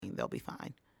they'll be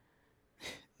fine.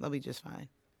 They'll be just fine.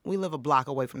 We live a block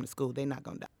away from the school. They're not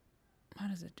going to die. How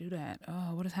does it do that?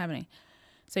 Oh, what is happening?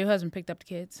 So your husband picked up the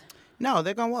kids? No,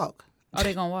 they're going to walk. Oh,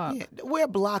 they're going to walk? Yeah, we're a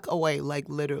block away, like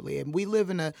literally. And we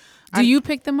live in a... Do you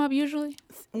pick them up usually?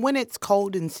 When it's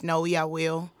cold and snowy, I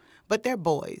will. But they're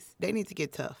boys. They need to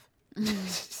get tough.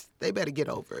 They better get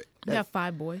over it. You have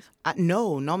 5 boys?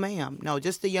 No, ma'am. No,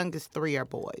 just the youngest 3 are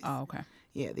boys. Oh, okay.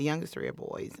 Yeah, the youngest 3 are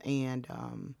boys. And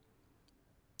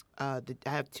I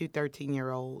have 2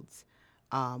 13-year-olds.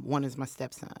 One is my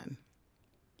stepson.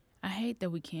 I hate that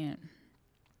we can't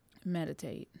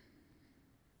meditate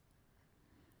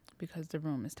because the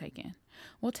room is taken.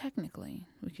 Well, technically,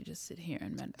 we could just sit here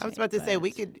and meditate. I was about to say,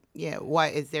 we could, why,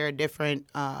 is there a different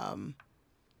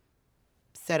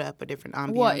setup, a different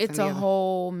ambiance? Well, it's a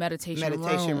whole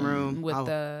meditation room with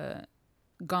the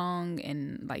gong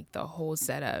and, like, the whole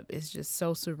setup is just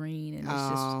so serene and it's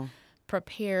just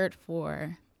prepared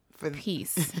for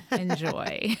peace and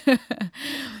joy.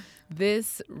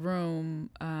 This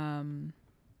room,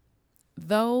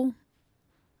 though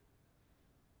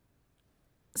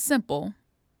simple,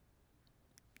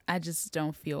 I just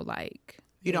don't feel like...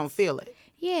 You don't feel it?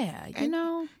 Yeah, you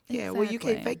know? Yeah, exactly. well, you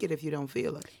can't fake it if you don't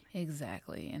feel it.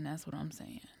 Exactly, and that's what I'm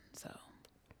saying. So,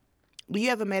 do you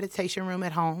have a meditation room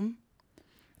at home?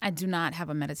 I do not have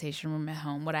a meditation room at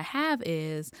home. What I have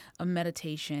is a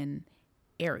meditation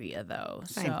area, though.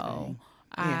 Same thing.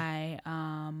 I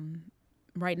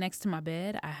right next to my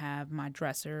bed, I have my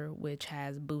dresser, which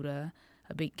has Buddha,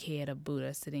 a big head of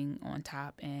Buddha sitting on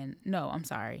top. And no, I'm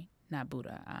sorry, not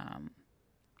Buddha.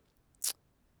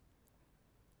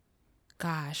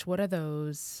 Gosh, what are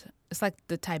those? It's like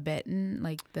the Tibetan,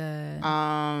 like the...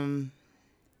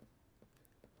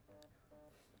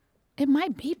 It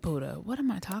might be Buddha. What am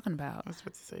I talking about? I was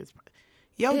about to say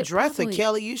Yo, dresser,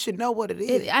 Kelly, you should know what it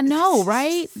is. I know,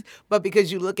 right? But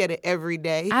because you look at it every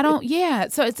day. I don't, yeah.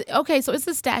 So it's, okay, so it's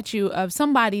a statue of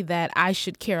somebody that I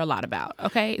should care a lot about,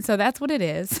 okay? So that's what it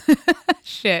is.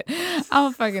 Shit. I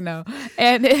don't fucking know.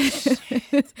 And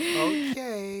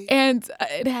okay. And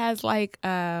it has like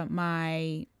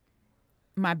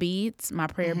my beads, my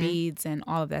prayer beads, and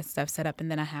all of that stuff set up. And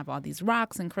then I have all these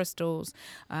rocks and crystals.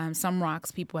 Some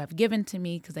rocks people have given to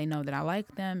me because they know that I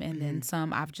like them. And then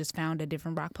some I've just found at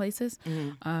different rock places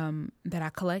that I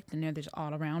collect. And they're just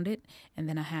all around it. And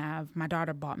then I have, my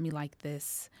daughter bought me like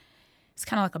this. It's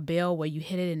kind of like a bell where you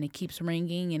hit it and it keeps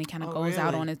ringing and it kind of goes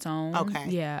out on its own. Okay.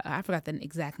 Yeah, I forgot the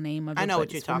exact name of it. I know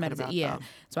what you're talking about. Yeah.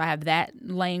 So I have that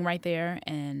laying right there.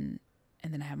 And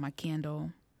then I have my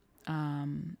candle.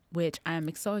 Which I am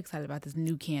so excited about this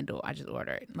new candle I just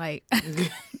ordered. Like,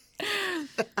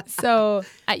 so,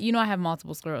 I have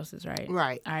multiple sclerosis, right?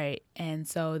 Right. All right. And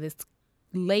so this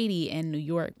lady in New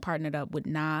York partnered up with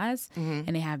Nas,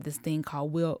 and they have this thing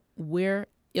called We're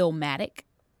Illmatic.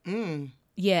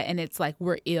 Yeah, and it's like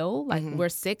we're ill, like we're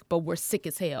sick, but we're sick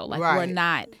as hell. Like we're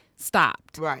not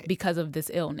stopped because of this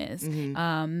illness.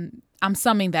 I'm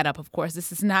summing that up, of course.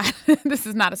 This is not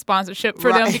a sponsorship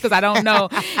for them because I don't know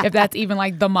if that's even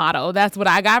like the motto. That's what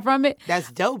I got from it.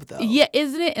 That's dope though. Yeah,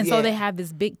 isn't it? And so they have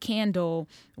this big candle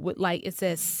with like it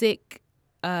says sick,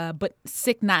 but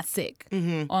sick not sick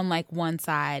on like one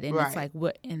side, and it's like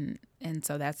what and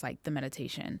so that's like the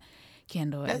meditation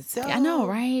candle. I know,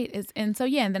 right? And so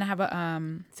and then I have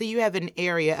a So you have an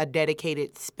area, a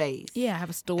dedicated space. Yeah, I have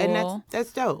a stool. And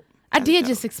that's dope. I did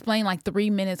just explain like 3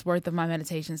 minutes worth of my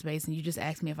meditation space, and you just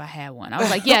asked me if I had one. I was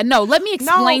like, yeah, no, let me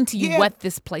explain to you what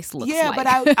this place looks like. Yeah, but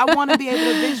I want to be able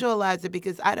to visualize it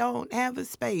because I don't have a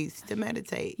space to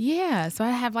meditate. Yeah, so I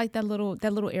have like that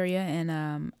little area,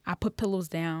 and I put pillows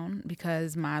down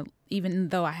because even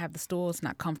though I have the stool, it's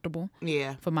not comfortable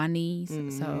for my knees.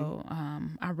 So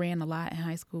I ran a lot in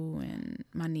high school, and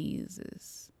my knees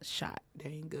is shot.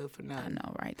 They ain't good for nothing. I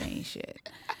know, right? They ain't shit.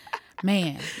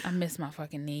 Man, I miss my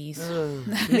fucking knees.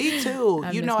 Me too.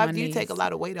 After you knees. take a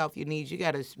lot of weight off your knees, you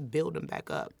got to build them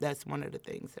back up. That's one of the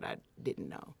things that I didn't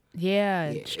know.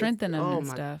 Yeah, strengthen them and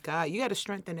stuff. Oh, my God. You got to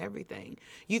strengthen everything.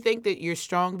 You think that you're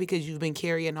strong because you've been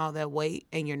carrying all that weight,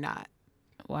 and you're not.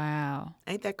 Wow.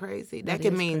 Ain't that crazy? That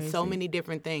can mean so many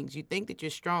different things. You think that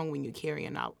you're strong when you're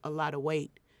carrying out a lot of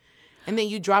weight. And then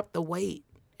you drop the weight,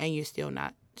 and you're still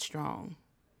not strong.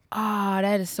 Oh,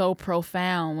 that is so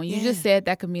profound. When you just said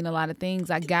that could mean a lot of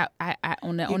things, I got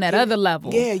on that other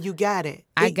level. Yeah, you got it.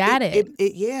 I got it.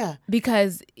 Yeah.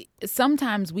 Because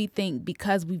sometimes we think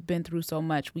because we've been through so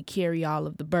much, we carry all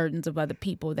of the burdens of other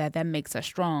people that makes us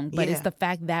strong. But it's the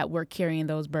fact that we're carrying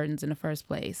those burdens in the first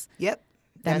place. Yep.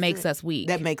 That makes us weak.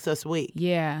 That makes us weak.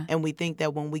 Yeah. And we think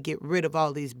that when we get rid of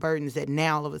all these burdens that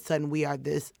now all of a sudden we are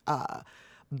this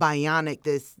bionic,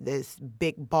 this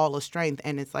big ball of strength.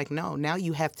 And it's like, no, now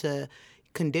you have to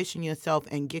condition yourself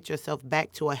and get yourself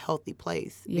back to a healthy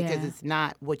place because it's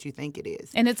not what you think it is.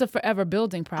 And it's a forever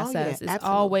building process. It's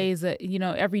always,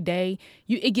 every day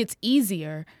it gets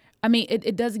easier. I mean,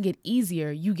 it doesn't get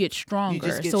easier. You get stronger. You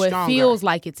just get stronger. It feels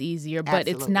like it's easier, but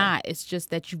it's not. It's just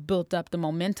that you've built up the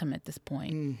momentum at this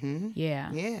point. Mm-hmm.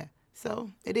 Yeah. Yeah.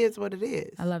 So it is what it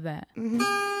is. I love that. Mm-hmm.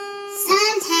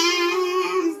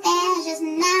 Sometimes there's just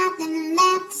nothing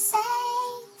left to say.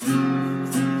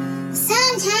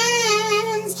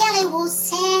 Sometimes Kelly will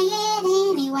say it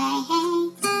anyway.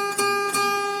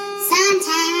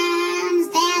 Sometimes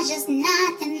there's just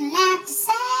nothing left to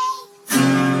say.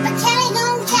 But Kelly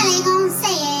gon'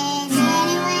 say it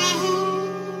anyway.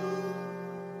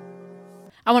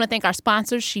 I want to thank our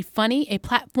sponsors, She Funny, a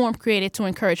platform created to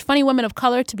encourage funny women of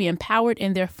color to be empowered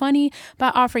in their funny by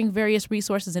offering various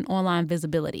resources and online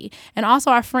visibility. And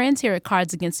also our friends here at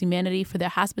Cards Against Humanity for their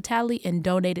hospitality and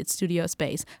donated studio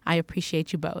space. I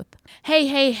appreciate you both.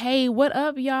 Hey, what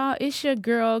up, y'all? It's your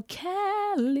girl,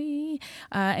 Kelly.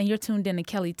 And you're tuned in to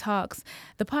Kelly Talks,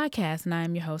 the podcast. And I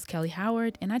am your host, Kelly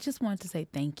Howard. And I just wanted to say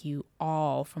thank you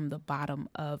all from the bottom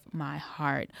of my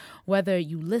heart. Whether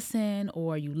you listen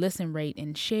or you listen, rate,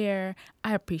 and share,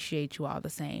 I appreciate you all the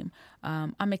same.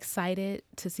 I'm excited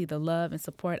to see the love and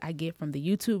support I get from the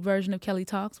YouTube version of Kelly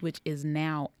Talks, which is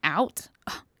now out.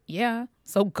 Yeah,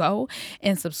 so go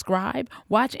and subscribe,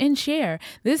 watch, and share.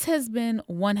 This has been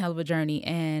one hell of a journey,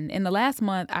 and in the last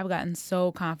month, I've gotten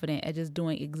so confident at just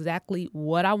doing exactly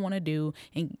what I want to do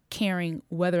and caring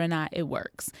whether or not it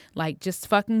works. Like, just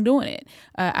fucking doing it.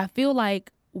 I feel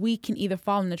like we can either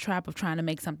fall in the trap of trying to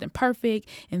make something perfect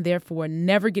and therefore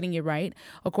never getting it right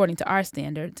according to our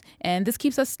standards. And this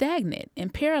keeps us stagnant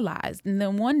and paralyzed. And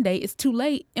then one day it's too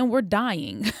late and we're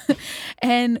dying.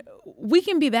 And we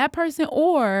can be that person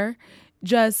or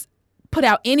just put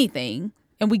out anything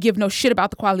and we give no shit about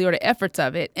the quality or the efforts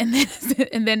of it. And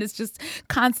then it's just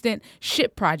constant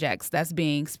shit projects that's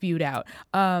being spewed out.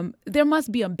 There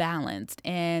must be a balance.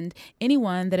 And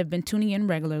anyone that have been tuning in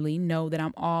regularly know that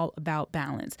I'm all about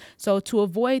balance. So to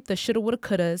avoid the shoulda, woulda,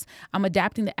 couldas, I'm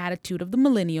adapting the attitude of the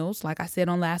millennials. Like I said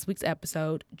on last week's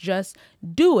episode, just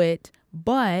do it,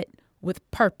 but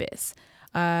with purpose.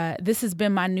 This has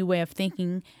been my new way of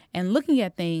thinking and looking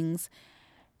at things.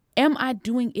 Am I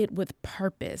doing it with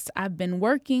purpose? I've been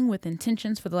working with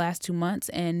intentions for the last 2 months,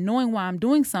 and knowing why I'm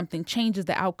doing something changes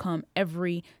the outcome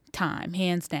every time,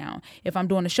 hands down. If I'm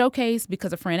doing a showcase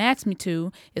because a friend asked me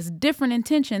to, it's a different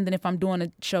intention than if I'm doing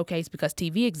a showcase because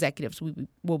TV executives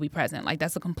will be present. Like,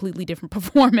 that's a completely different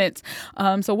performance.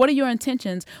 So what are your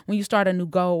intentions when you start a new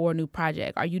goal or a new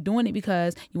project? Are you doing it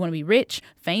because you want to be rich,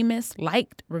 famous,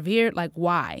 liked, revered? Like,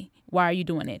 why? Why are you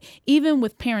doing it? Even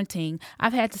with parenting,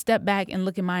 I've had to step back and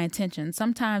look at my intentions.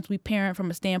 Sometimes we parent from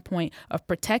a standpoint of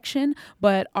protection,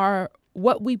 but are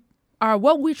what we're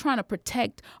trying to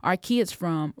protect our kids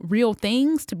from real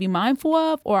things to be mindful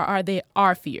of, or are they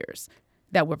our fears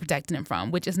that we're protecting them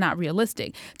from, which is not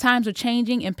realistic? Times are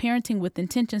changing, and parenting with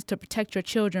intentions to protect your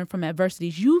children from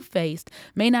adversities you faced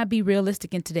may not be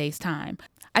realistic in today's time.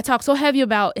 I talk so heavy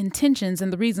about intentions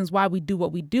and the reasons why we do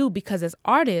what we do because as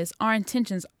artists, our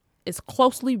intentions is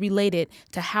closely related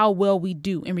to how well we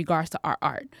do in regards to our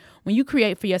art. When you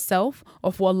create for yourself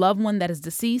or for a loved one that is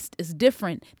deceased, it's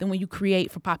different than when you create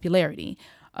for popularity.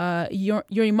 Your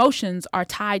emotions are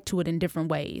tied to it in different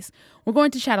ways. We're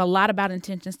going to chat a lot about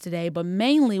intentions today, but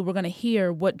mainly we're going to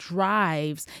hear what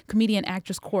drives comedian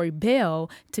actress Corey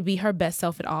Bell to be her best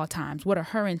self at all times. What are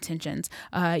her intentions?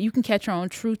 You can catch her on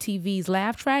True TV's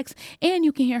Laugh Tracks, and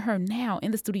you can hear her now in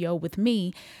the studio with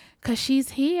me, because she's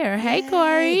here. Hey,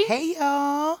 Corey. Hey,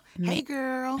 y'all. Hey,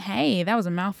 girl. Hey, that was a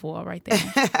mouthful right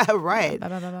there. Right.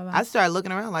 I started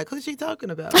looking around like, who's she talking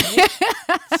about?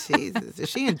 Jesus. Is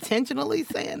she intentionally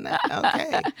saying that?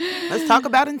 Okay. Let's talk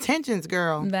about intentions,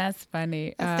 girl. That's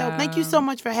funny. That's dope. Thank you so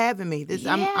much for having me.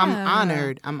 I'm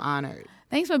honored. I'm honored.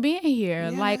 Thanks for being here.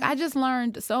 Yeah. Like, I just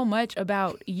learned so much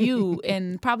about you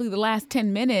in probably the last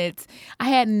 10 minutes. I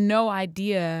had no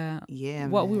idea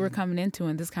what we were coming into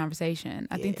in this conversation.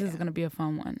 I think this is going to be a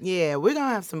fun one. Yeah, we're going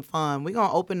to have some fun. We're going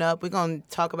to open up. We're going to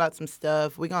talk about some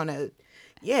stuff. We're going to,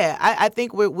 I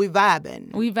think we're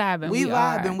vibing. We vibing. We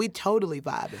vibing. We totally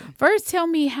vibing. First, tell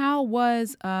me, how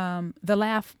was the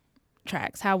Laugh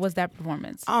Tracks? How was that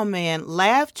performance? Oh, man.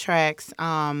 Laugh Tracks,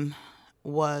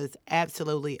 was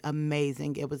absolutely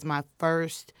amazing. It was my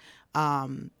first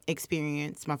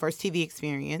experience, my first TV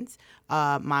experience,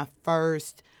 my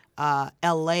first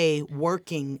LA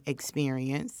working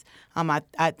experience.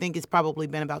 I think it's probably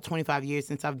been about 25 years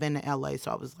since I've been to LA,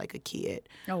 so I was like a kid.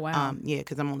 Oh, wow. Yeah,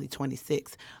 because I'm only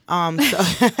 26. So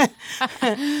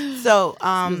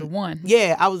You was one.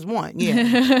 yeah, I was one.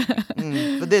 Yeah,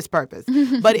 for this purpose.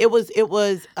 But it was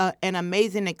an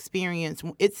amazing experience.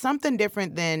 It's something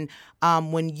different than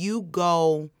when you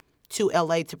go to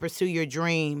LA to pursue your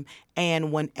dream,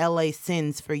 and when LA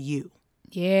sends for you.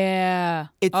 Yeah.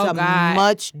 It's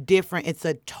much different. It's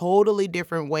a totally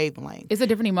different wavelength. It's a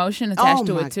different emotion attached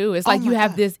to it, too. It's like you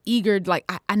have this eager,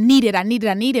 like, I need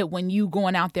it when you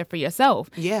going out there for yourself.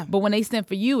 Yeah. But when they send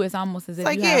for you, it's almost as if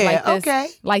like, you have okay.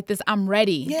 this I'm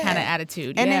ready kind of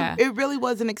attitude. And it really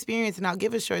was an experience. And I'll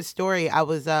give a short story. I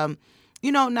was,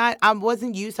 I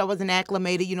wasn't used, I wasn't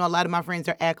acclimated. A lot of my friends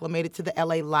are acclimated to the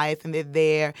LA life and they're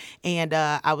there. And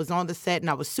I was on the set and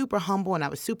I was super humble and I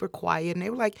was super quiet. And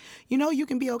they were like, you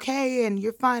can be okay and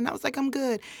you're fine. I was like, I'm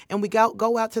good. And we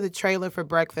go out to the trailer for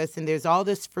breakfast and there's all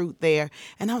this fruit there.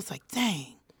 And I was like,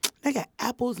 dang, they got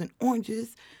apples and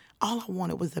oranges. All I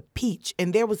wanted was a peach.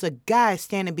 And there was a guy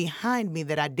standing behind me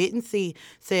that I didn't see,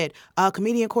 said,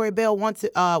 comedian Corey Bell wants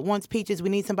peaches. We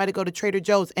need somebody to go to Trader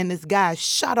Joe's. And this guy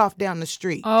shot off down the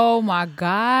street. Oh, my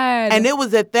God. And it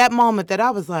was at that moment that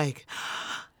I was like,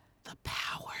 the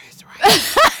power is right.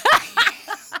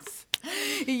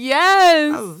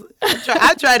 Yes.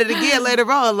 I tried it again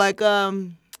later on. Like,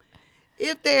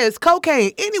 if there's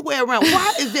cocaine anywhere around,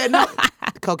 why is there no...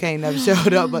 Cocaine never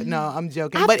showed up, but no, I'm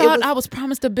joking. I thought I was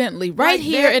promised a Bentley right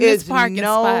here in this parking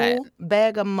spot. There is no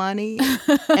bag of money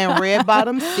and red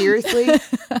bottoms. Seriously,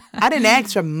 I didn't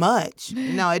ask for much.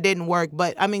 No, it didn't work.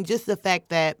 But I mean, just the fact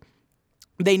that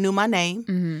they knew my name.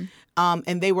 Mm-hmm.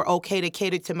 And they were okay to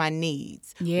cater to my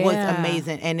needs was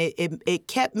amazing. And it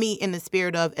kept me in the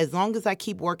spirit of, as long as I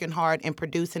keep working hard and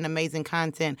producing amazing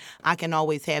content, I can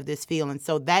always have this feeling.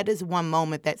 So that is one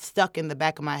moment that stuck in the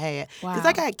back of my head. Because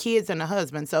I got kids and a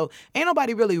husband, so ain't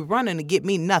nobody really running to get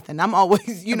me nothing. I'm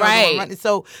always, right. running.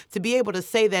 So to be able to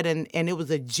say that, and it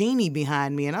was a genie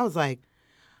behind me, and I was like,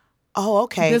 oh,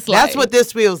 okay. That's what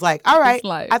this feels like. All right.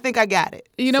 I think I got it.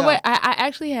 You know what? I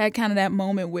actually had kind of that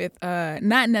moment with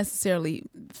not necessarily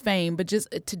fame, but just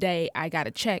today I got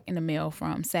a check in the mail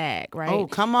from SAG, right? Oh,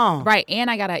 come on. Right.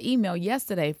 And I got an email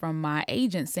yesterday from my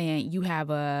agent saying you have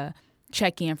a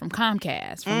check-in from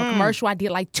Comcast from a commercial I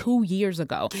did like 2 years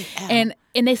ago. Yeah.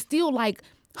 And they still like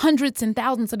hundreds and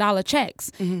thousands of dollar checks.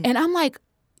 Mm-hmm. And I'm like,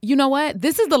 you know what?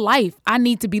 This is the life I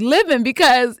need to be living,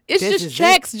 because it's just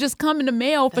checks just come in the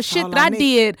mail for shit that I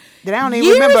did that I don't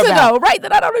even remember ago, right?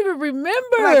 That I don't even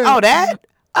remember. Like, that?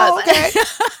 Oh, okay.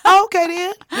 Okay,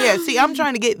 then. Yeah, see, I'm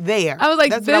trying to get there. I was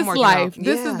like, this life,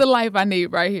 this is the life I need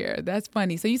right here. That's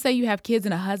funny. So you say you have kids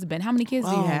and a husband. How many kids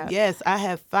do you have? Yes, I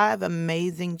have 5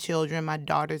 amazing children. My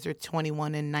daughters are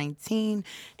 21 and 19,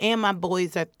 and my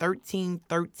boys are 13,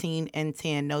 13, and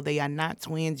 10. No, they are not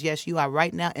twins. Yes, you are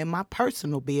right now in my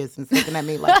personal business looking at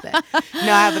me like that.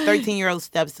 No, I have a 13-year-old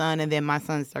stepson, and then my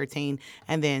son's 13,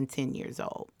 and then 10 years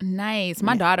old. Nice.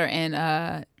 My daughter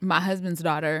and my husband's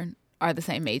daughter are the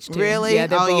same age too. Really? Yeah,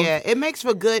 both... yeah. It makes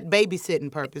for good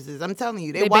babysitting purposes. I'm telling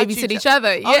you. They babysit each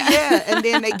other. Yeah. Oh, yeah. And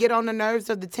then they get on the nerves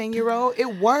of the 10-year-old.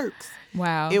 It works.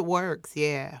 Wow. It works,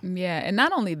 yeah. Yeah. And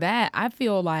not only that, I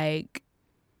feel like,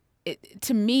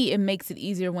 to me, it makes it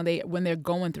easier when they're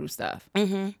going through stuff.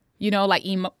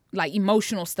 Mm-hmm. Like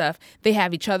emotional stuff. They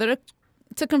have each other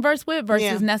to converse with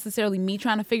versus necessarily me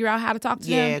trying to figure out how to talk to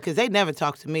them. Yeah, because they never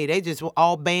talk to me. They just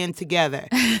all band together.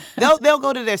 They'll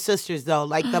go to their sisters, though.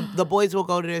 Like the boys will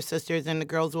go to their sisters and the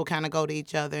girls will kind of go to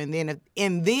each other. And then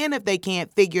if they can't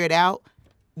figure it out,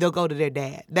 they'll go to their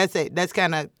dad. That's it. That's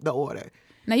kind of the order.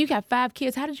 Now, you got 5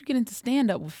 kids. How did you get into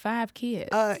stand-up with 5 kids?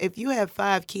 If you have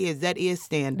 5 kids, that is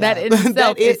stand-up. That in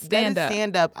itself is stand-up. That is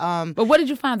stand-up. But what did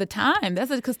you find the time?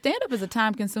 Because stand-up is a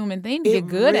time-consuming thing to get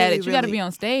good at it. You got to be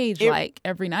on stage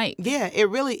every night. Yeah, it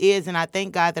really is. And I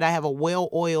thank God that I have a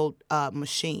well-oiled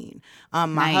machine.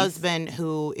 My husband,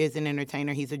 who is an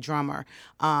entertainer, he's a drummer.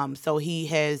 So he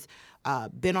has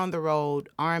been on the road,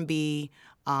 R&B,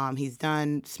 he's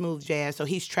done smooth jazz, so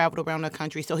he's traveled around the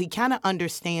country. So he kind of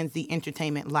understands the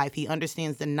entertainment life. He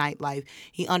understands the nightlife.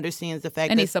 He understands the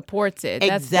fact and he supports it. Exactly.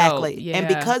 That's dope. Yeah. And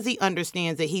because he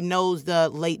understands it, he knows the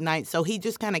late night. So he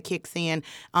just kind of kicks in.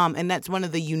 And that's one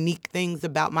of the unique things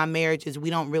about my marriage is we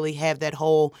don't really have that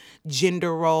whole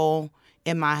gender role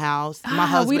in my house. My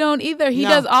husband, we don't either. He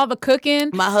does all the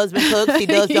cooking. My husband cooks. He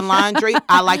does the laundry.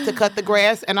 I like to cut the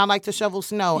grass, and I like to shovel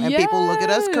snow. And people look at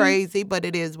us crazy, but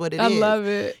it is what it is. I love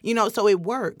it. So it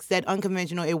works. That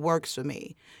unconventional, it works for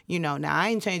me. Now I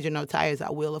ain't changing no tires.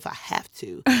 I will if I have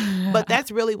to. But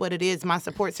that's really what it is. My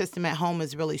support system at home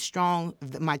is really strong.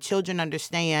 My children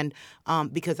understand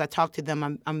because I talk to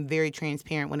them. I'm very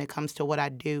transparent when it comes to what I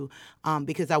do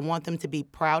because I want them to be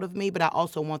proud of me, but I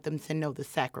also want them to know the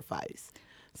sacrifice.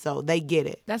 So they get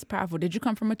it. That's powerful. Did you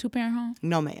come from a 2-parent home?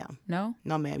 No, ma'am. No?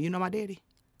 No, ma'am. You know my daddy?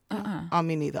 Oh,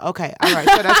 me neither. Okay. All right.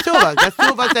 So that's two of us. That's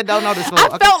two of us that don't know this law.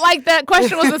 I felt like that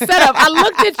question was a setup. I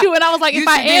looked at you and I was like, if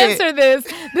I answer this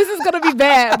is going to be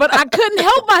bad. But I couldn't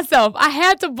help myself. I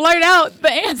had to blurt out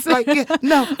the answer. Like,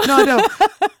 no, I don't.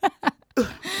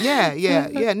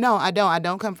 Yeah. No, I don't. I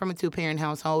don't come from a 2-parent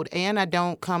household. And I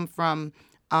don't come from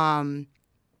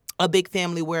a big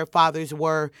family where fathers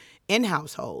were in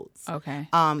households. Okay.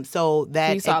 So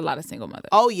you saw a lot of single mothers.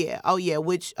 Oh yeah,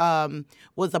 which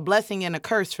was a blessing and a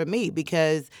curse for me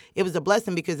because it was a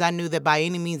blessing because I knew that by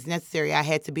any means necessary I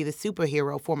had to be the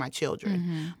superhero for my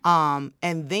children.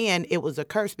 And then it was a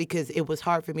curse because it was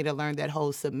hard for me to learn that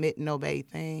whole submit and obey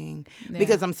thing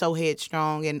because I'm so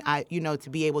headstrong and I, to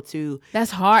be able to.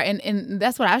 That's hard, and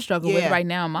that's what I struggle with right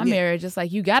now in my marriage. It's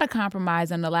like you got to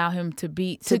compromise and allow him to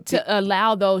be to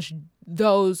allow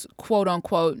those quote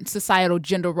unquote societal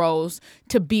gender roles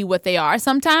to be what they are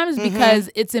sometimes because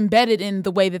it's embedded in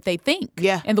the way that they think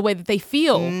and the way that they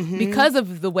feel because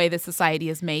of the way that society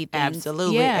has made things.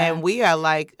 Absolutely. And we are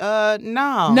like, no,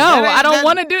 I don't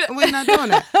want to do it. We're not doing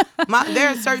that. There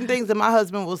are certain things that my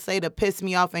husband will say to piss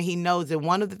me off and he knows it.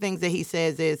 One of the things that he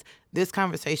says is, this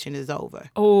conversation is over.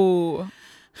 Oh,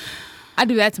 I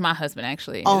do that to my husband,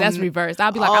 actually. That's reversed.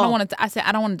 I'll be like, I don't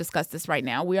want to discuss this right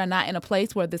now. We are not in a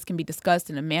place where this can be discussed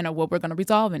in a manner where we're going to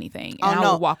resolve anything. And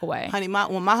I will walk away. Honey,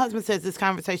 when my husband says this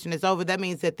conversation is over, that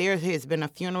means that there has been a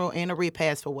funeral and a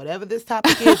repast for whatever this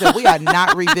topic is, and we are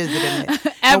not revisiting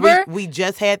it. Ever? And we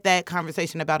just had that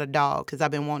conversation about a dog because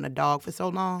I've been wanting a dog for so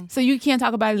long. So you can't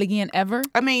talk about it again ever?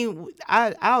 I mean,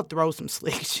 I'll throw some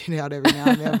slick shit out every now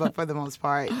and then, but for the most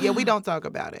part, we don't talk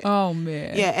about it. Oh,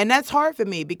 man. Yeah, and that's hard for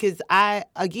me because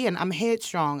I'm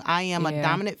headstrong. I am a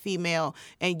dominant female.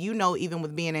 And even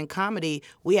with being in comedy,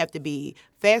 we have to be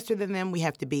faster than them. We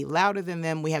have to be louder than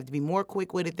them. We have to be more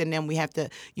quick-witted than them. We have to,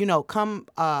 come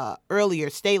earlier,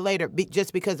 stay later,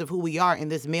 just because of who we are in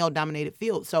this male-dominated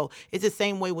field. So it's the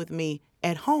same way with me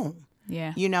at home.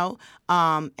 Yeah.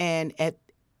 And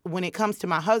when it comes to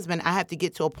my husband, I have to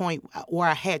get to a point, or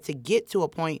I had to get to a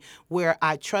point where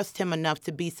I trust him enough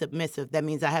to be submissive. That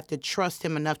means I have to trust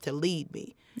him enough to lead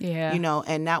me. Yeah.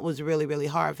 And that was really, really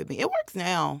hard for me. It works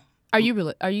now. Are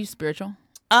you spiritual?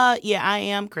 Yeah, I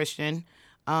am Christian.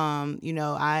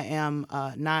 I am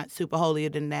not super holier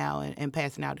than thou and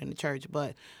passing out in the church,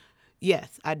 but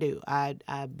yes, I do. I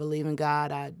believe in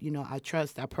God. I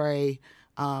trust, I pray.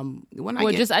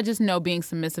 I just know being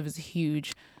submissive is a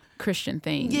huge Christian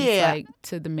thing. Yeah. It's like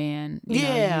to the man,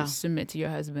 you submit to your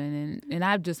husband, and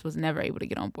I just was never able to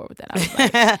get on board with that. I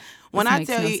was like, when I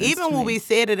tell you, even when we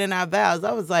said it in our vows,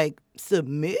 I was like,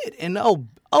 submit and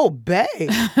obey.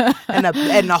 and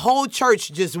the whole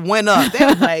church just went up. They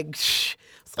were like, shh.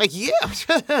 It's like,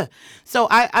 yeah. So,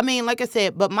 I mean, like I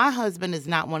said, but my husband is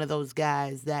not one of those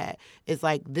guys that is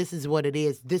like, this is what it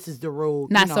is. This is the rule.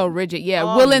 Not so rigid.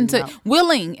 Yeah.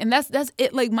 Willing. And that's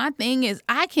it. Like, my thing is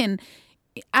I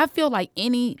feel like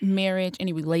any marriage,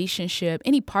 any relationship,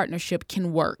 any partnership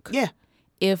can work. Yeah.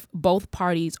 If both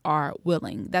parties are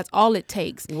willing. That's all it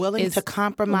takes. Willing to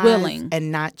compromise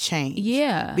and not change.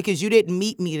 Yeah. Because you didn't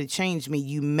meet me to change me.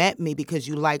 You met me because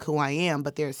you like who I am.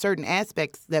 But there are certain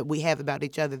aspects that we have about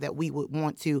each other that we would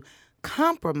want to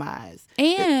compromise.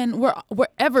 And we're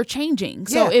ever changing.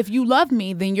 So if you love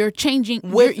me, then you're changing.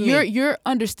 You're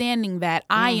understanding that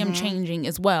I am changing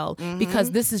as well because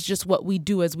this is just what we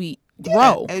do as we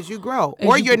grow. As you grow.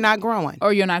 Or you're not growing.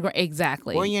 Or you're not growing.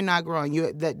 Exactly. Or you're not growing.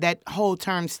 That whole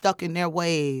term, stuck in their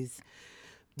ways.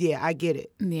 Yeah, I get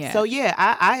it. Yeah. So, yeah,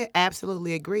 I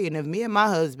absolutely agree. And if me and my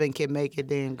husband can make it,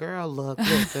 then, girl, look,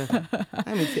 listen,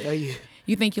 let me tell you.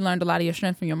 You think you learned a lot of your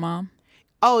strength from your mom?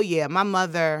 Oh, yeah. My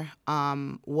mother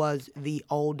was the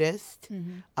oldest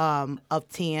of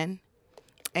 10.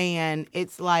 And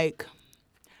it's like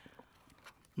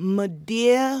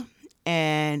Madea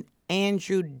and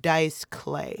Andrew Dice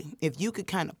Clay. If you could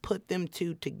kind of put them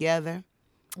two together.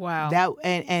 Wow. That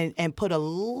and put a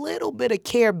little bit of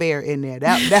Care Bear in there.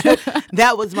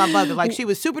 That was my mother. Like, she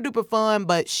was super duper fun,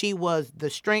 but she was the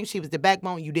strength. She was the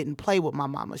backbone. You didn't play with my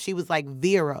mama. She was like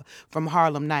Vera from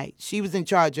Harlem Nights. She was in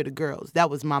charge of the girls. That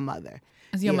was my mother.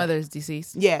 Your mother is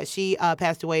deceased? Yeah, she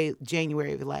passed away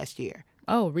January of last year.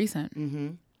 Oh, recent.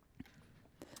 Mm-hmm.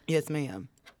 Yes, ma'am.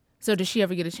 So did she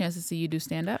ever get a chance to see you do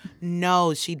stand-up?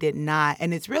 No, she did not.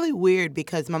 And it's really weird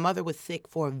because my mother was sick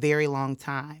for a very long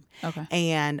time. Okay.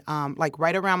 And like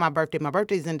right around my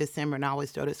birthday's in December, and I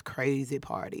always throw this crazy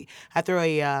party. I throw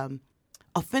a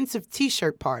offensive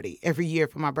T-shirt party every year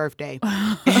for my birthday.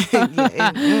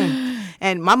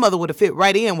 And my mother would have fit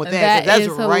right in with that. 'Cause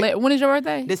that's right. When is your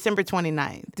birthday? December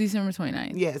 29th. December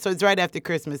 29th. Yeah, so it's right after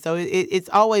Christmas. So it's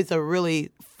always a really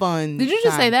fun Did you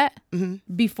just say time. that?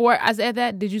 Mm-hmm. Before I said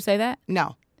that, did you say that?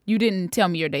 No. You didn't tell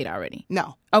me your date already.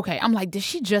 No. Okay, I'm like, did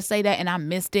she just say that and I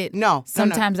missed it? No.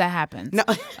 Sometimes that happens. No.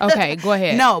 Okay, go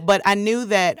ahead. No, but I knew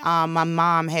that my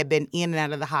mom had been in and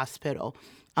out of the hospital.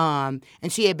 And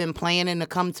she had been planning to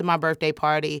come to my birthday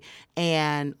party.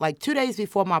 And like 2 days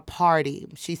before my party,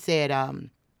 she said,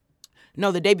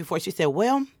 no, the day before, she said,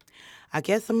 well, I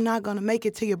guess I'm not going to make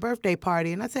it to your birthday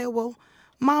party. And I said, well,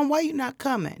 Mom, why you not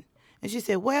coming? And she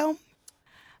said, well,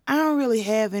 I don't really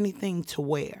have anything to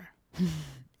wear.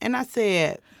 And I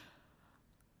said,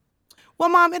 well,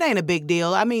 Mom, it ain't a big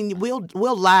deal. I mean,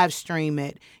 we'll live stream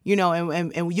it,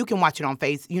 and you can watch it on on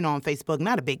Facebook.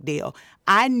 Not a big deal.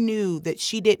 I knew that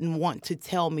she didn't want to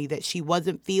tell me that she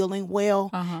wasn't feeling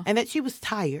well and that she was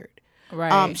tired.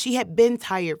 Right. She had been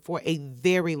tired for a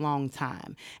very long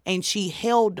time, and she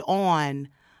held on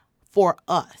for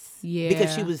us. Yeah.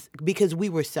 Because we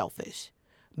were selfish.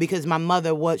 Because my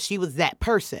mother was that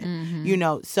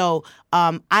person, So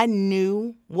I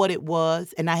knew what it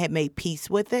was, and I had made peace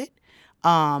with it.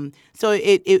 So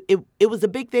it was a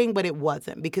big thing, but it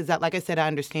wasn't because, like I said, I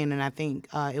understand, and I think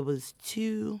it was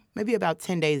maybe about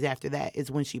 10 days after that is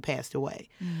when she passed away,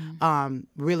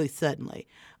 really suddenly.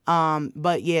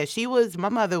 But yeah, my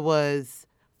mother was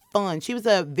fun. She was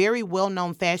a very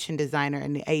well-known fashion designer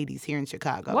in the 80s here in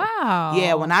Chicago. Wow.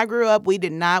 Yeah, when I grew up, we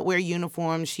did not wear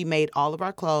uniforms. She made all of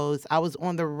our clothes. I was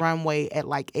on the runway at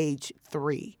like age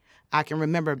 3. I can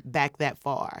remember back that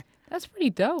far. That's pretty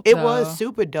dope. It was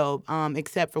super dope,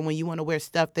 except for when you want to wear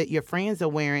stuff that your friends are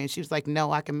wearing. She was like,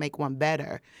 no, I can make one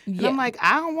better. And I'm like,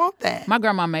 I don't want that. My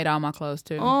grandma made all my clothes,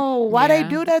 too. Oh, why they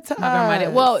do that to us? Grandma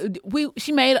did. Well,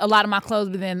 she made a lot of my clothes,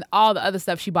 but then all the other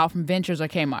stuff she bought from Ventures or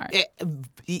Kmart.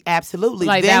 Absolutely.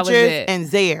 Like, Ventures that was it. and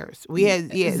Zayres. We had,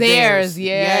 Zayres,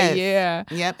 yeah, Yes. yeah.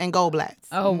 Yep, and Goldblatts.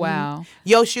 Oh, wow.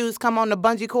 Your shoes come on the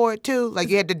bungee cord, too? Like,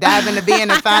 you had to dive in the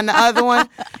bin and find the other one?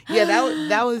 Yeah,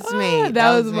 that was me.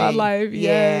 That was my me. life,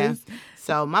 yes.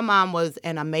 So my mom was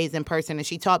an amazing person, and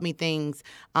she taught me things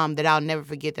that I'll never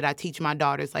forget that I teach my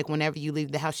daughters. Like, whenever you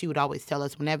leave the house, she would always tell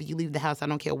us, whenever you leave the house, I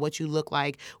don't care what you look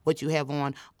like, what you have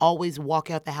on, always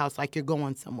walk out the house like you're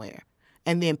going somewhere.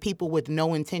 And then people with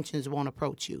no intentions won't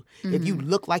approach you. Mm-hmm. If you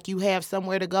look like you have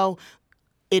somewhere to go,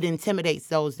 it intimidates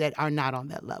those that are not on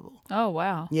that level. Oh,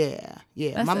 wow. Yeah.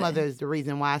 My mother is the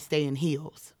reason why I stay in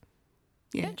heels.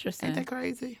 Yeah. Interesting. Ain't that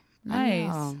crazy?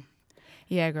 Nice.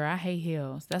 Yeah, girl, I hate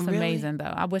heels. That's really? Amazing,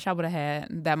 though. I wish I would have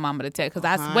had that mama to tell, because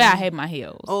I swear I hate my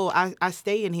heels. Oh, I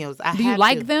stay in heels. Do you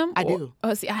like them? I do.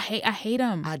 Oh, see, I hate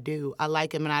them. I do. I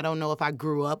like them, and I don't know if I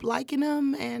grew up liking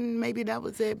them, and maybe that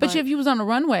was it. But if you was on the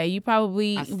runway, you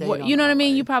probably, you know what I mean? Runway.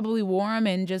 You probably wore them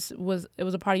and it was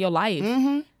a part of your life.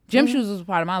 Mm-hmm. Gym shoes was a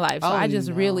part of my life, so I just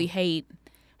really hate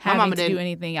having to do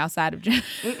anything outside of gym.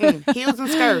 Heels and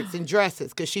skirts and dresses,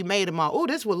 because she made them all. Oh,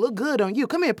 this would look good on you.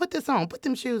 Come here, put this on. Put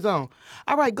them shoes on.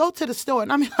 All right, go to the store.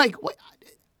 And I'm like, what?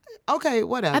 Okay,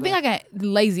 whatever. I think I got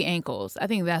lazy ankles. I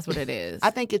think that's what it is. I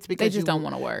think it's because they just don't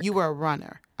want to work. You were a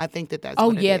runner. I think that's oh,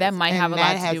 what it yeah, is. that might have a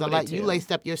lot to do with it, too. You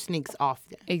laced up your sneaks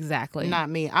often. Exactly. Not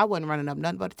me. I wasn't running up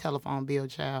nothing but a telephone bill,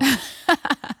 child.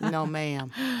 No,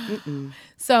 ma'am. Mm-mm.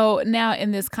 So now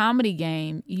in this comedy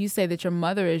game, you say that your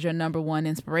mother is your number one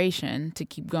inspiration to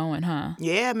keep going, huh?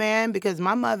 Yeah, man, because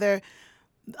my mother,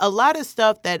 a lot of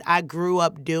stuff that I grew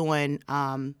up doing,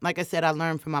 like I said, I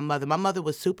learned from my mother. My mother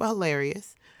was super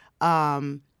hilarious.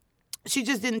 She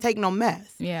just didn't take no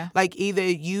mess. Yeah. Like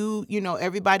either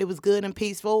everybody was good and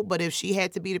peaceful, but if she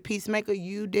had to be the peacemaker,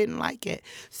 you didn't like it.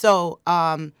 So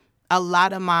a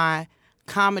lot of my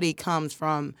comedy comes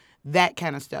from that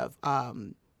kind of stuff.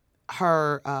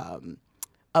 Her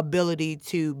ability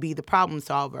to be the problem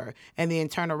solver and then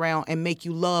turn around and make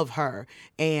you love her.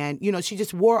 And, she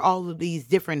just wore all of these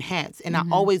different hats. And I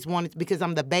always wanted, because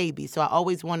I'm the baby, so I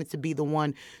always wanted to be the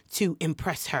one to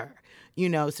impress her.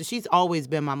 So she's always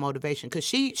been my motivation, because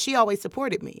she always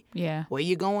supported me. Yeah. Where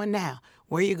you going now?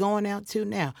 Where you going out to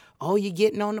now? Oh, you're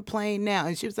getting on the plane now.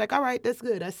 And she was like, all right, that's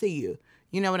good. I see you.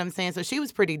 You know what I'm saying? So she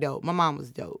was pretty dope. My mom was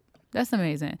dope. That's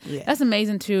amazing. Yeah. That's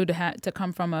amazing, too, to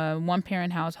come from a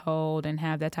one-parent household and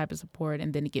have that type of support,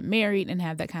 and then to get married and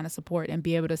have that kind of support and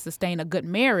be able to sustain a good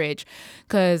marriage.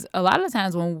 Because a lot of the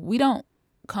times when we don't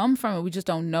come from it, we just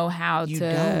don't know how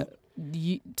to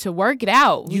to work it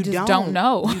out. You just don't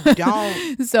know. You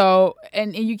don't. So,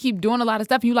 and you keep doing a lot of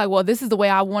stuff, and you're like, well, this is the way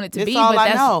I want it to be. All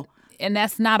I know. And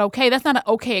that's not okay. That's not an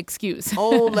okay excuse.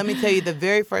 Oh, let me tell you, the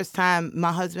very first time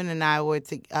my husband and I were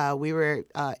we were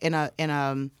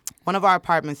in one of our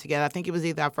apartments together. I think it was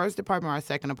either our first apartment or our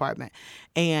second apartment,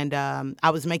 and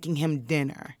I was making him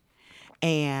dinner,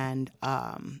 and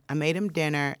I made him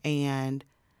dinner, and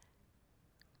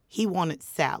he wanted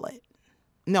salad.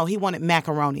 No, he wanted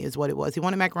macaroni is what it was. He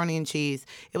wanted macaroni and cheese.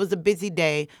 It was a busy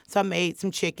day, so I made some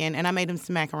chicken, and I made him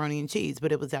some macaroni and cheese,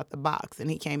 but it was out the box.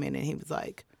 And he came in, and he was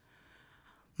like,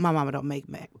 my mama don't make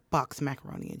box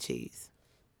macaroni and cheese.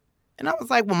 And I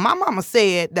was like, well, my mama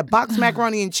said that box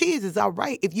macaroni and cheese is all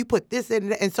right if you put this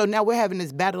in it. And so now we're having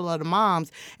this battle of the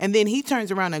moms. And then he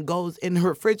turns around and goes in the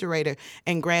refrigerator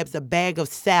and grabs a bag of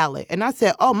salad. And I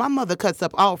said, oh, my mother cuts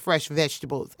up all fresh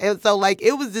vegetables. And so, like,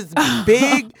 it was this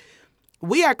big...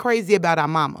 We are crazy about our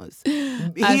mamas.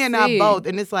 He and I both.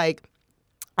 And it's like,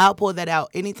 I'll pull that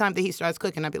out. Anytime that he starts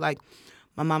cooking, I'll be like,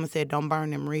 my mama said, don't burn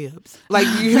them ribs. Like,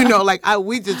 you know, like,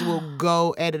 we just will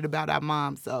go at it about our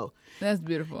mom. So that's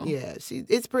beautiful. Yeah,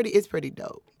 it's pretty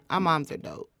dope. Our moms are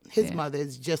dope. His mother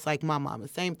is just like my mama.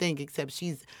 Same thing, except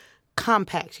she's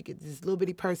compact. She gets this little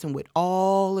bitty person with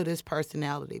all of this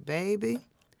personality, baby.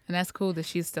 And that's cool that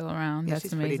she's still around. Yeah, that's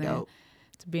she's amazing. pretty dope.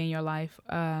 To be in your life.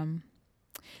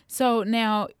 So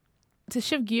now, to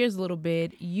shift gears a little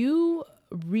bit, you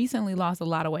recently lost a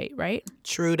lot of weight, right?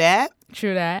 True that.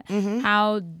 Mm-hmm.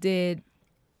 How did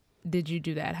you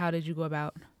do that? How did you go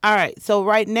about? All right. So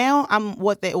right now, I'm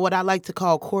what I like to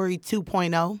call Corey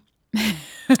 2.0.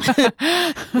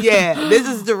 Yeah, this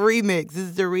is the remix. This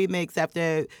is the remix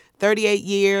after 38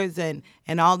 years and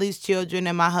all these children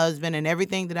and my husband and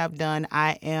everything that I've done.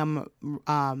 I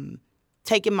am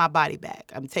taking my body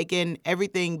back. I'm taking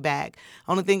everything back.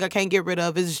 Only thing I can't get rid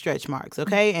of is the stretch marks,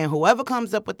 okay? And whoever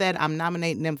comes up with that, I'm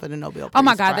nominating them for the Nobel Peace Oh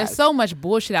my God, Prize. there's so much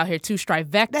bullshit out here too.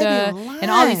 Strivecta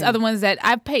and all these other ones that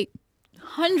I've paid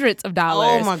hundreds of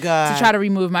dollars to try to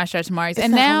remove my stretch marks.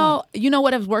 And now, you know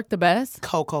what has worked the best?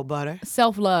 Cocoa butter.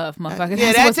 Self-love, motherfucker.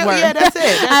 Yeah, that's what's worked. Yeah, that's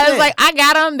it. I was like, I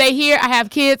got them. They here. I have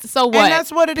kids. So what? And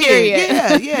that's what it Period.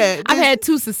 is. Yeah. I've had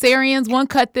 2 cesareans. One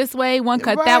cut this way, one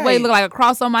cut that way. Look like a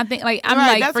cross on my thing. Like I'm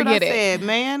like, that's forget what I it. said,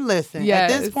 man. Listen, at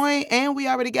this point, and we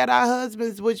already got our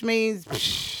husbands, which means.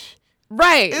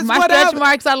 Right. My stretch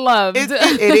marks I love. It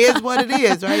is what it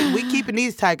is, right? We keeping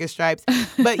these tiger stripes.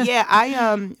 But yeah,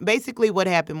 I basically what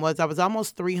happened was I was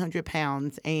almost 300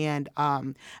 pounds and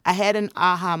I had an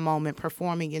aha moment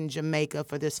performing in Jamaica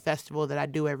for this festival that I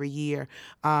do every year.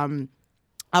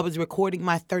 I was recording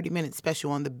my 30-minute special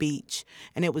on the beach,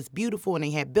 and it was beautiful, and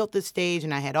they had built the stage,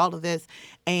 and I had all of this,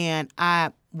 and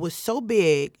I was so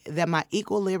big that my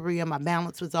equilibrium, my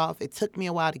balance was off. It took me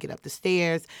a while to get up the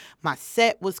stairs. My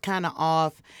set was kind of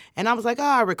off, and I was like, oh,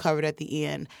 I recovered at the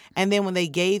end. And then when they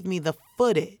gave me the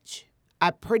footage,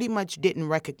 I pretty much didn't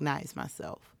recognize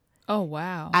myself. Oh,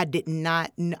 wow. I did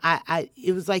not.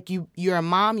 It was like you're a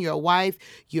mom, you're a wife,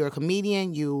 you're a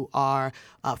comedian, you are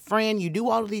a friend, you do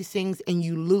all of these things and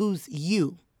you lose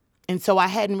you. And so I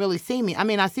hadn't really seen me. I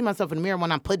mean, I see myself in the mirror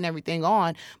when I'm putting everything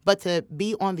on, but to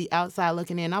be on the outside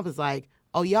looking in, I was like,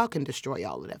 oh, y'all can destroy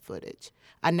all of that footage.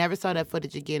 I never saw that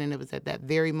footage again, and it was at that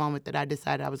very moment that I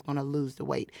decided I was going to lose the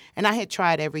weight. And I had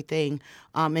tried everything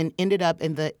and ended up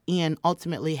in the end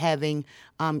ultimately having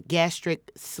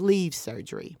gastric sleeve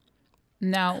surgery.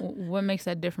 Now, what makes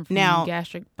that different from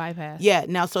gastric bypass? Yeah,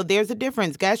 now, so there's a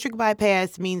difference. Gastric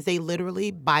bypass means they literally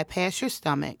bypass your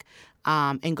stomach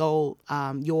and go,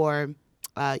 your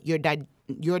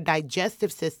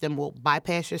digestive system will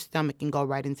bypass your stomach and go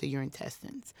right into your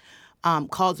intestines,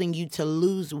 causing you to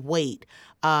lose weight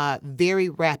very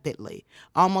rapidly,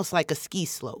 almost like a ski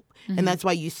slope. Mm-hmm. And that's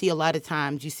why you see a lot of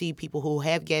times, you see people who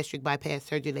have gastric bypass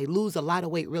surgery, they lose a lot of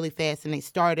weight really fast and they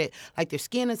start it like their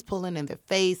skin is pulling and their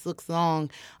face looks long,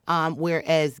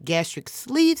 whereas gastric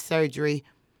sleeve surgery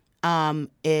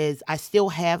is I still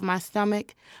have my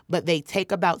stomach, but they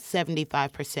take about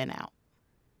 75% out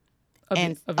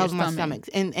of my stomach.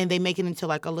 And they make it into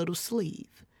like a little sleeve,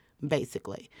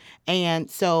 basically.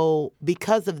 And so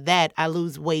because of that, I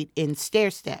lose weight in stair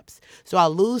steps. So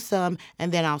I'll lose some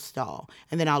and then I'll stall.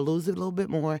 And then I'll lose a little bit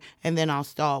more and then I'll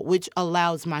stall, which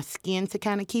allows my skin to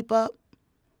kind of keep up.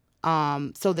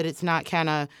 So that it's not kind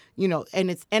of,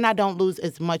 and I don't lose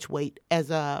as much weight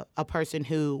as a person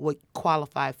who would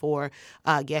qualify for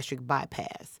gastric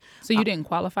bypass. So you didn't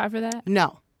qualify for that?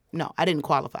 No, I didn't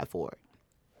qualify for it.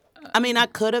 I mean, I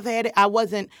could have had it. I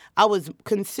was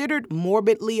considered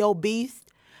morbidly obese,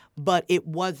 but it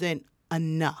wasn't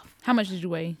enough. How much did you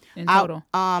weigh in total?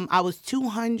 I was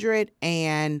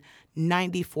 209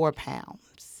 94 pounds.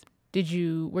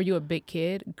 Were you a big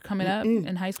kid coming up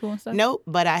in high school and stuff? Nope,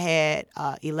 but I had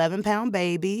 11-pound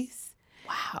babies.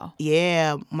 Wow.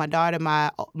 Yeah, my daughter,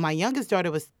 my youngest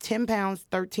daughter was 10 pounds,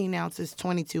 13 ounces,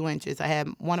 22 inches. I had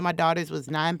one of my daughters was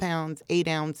 9 pounds, 8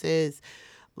 ounces,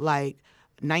 like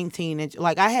 19 inches.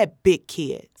 Like I had big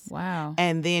kids. Wow.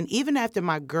 And then even after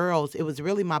my girls, it was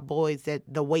really my boys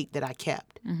the weight that I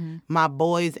kept. My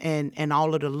boys and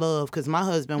all of the love, because my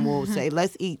husband will say,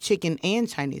 let's eat chicken and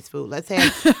Chinese food. Let's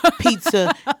have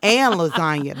pizza and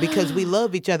lasagna because we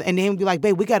love each other. And then he'd be like,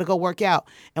 babe, we got to go work out.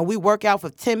 And we work out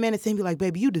for 10 minutes and he'd be like,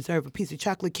 baby, you deserve a piece of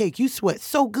chocolate cake. You sweat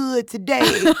so good today.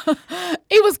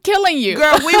 He was killing you.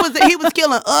 Girl, he was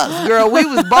killing us, girl. We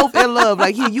was both in love.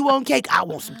 Like, here, you want cake? I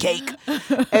want some cake.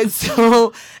 And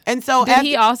so Did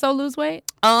he also lose weight?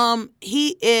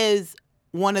 He is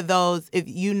one of those, if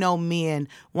you know men,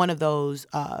 one of those,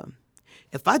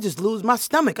 if I just lose my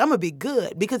stomach, I'm going to be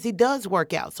good, because he does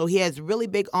work out. So he has really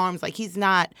big arms. Like, he's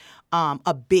not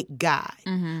a big guy.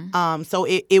 So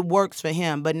it works for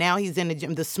him. But now he's in the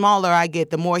gym. The smaller I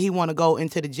get, the more he want to go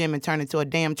into the gym and turn into a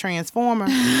damn transformer.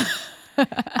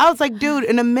 I was like, dude,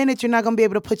 in a minute, you're not going to be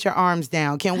able to put your arms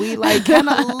down. Can we, like, kind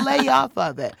of lay off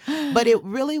of it? But it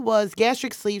really was,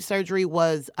 gastric sleeve surgery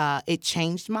was, it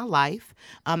changed my life.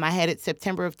 I had it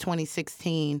September of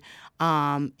 2016.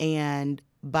 And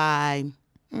by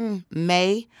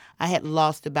May, I had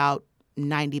lost about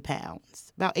 90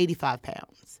 pounds, about 85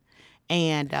 pounds.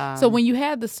 And so when you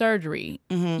had the surgery,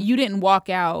 you didn't walk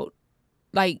out,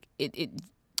 like, it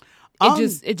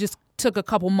just took a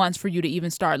couple months for you to even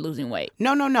start losing weight.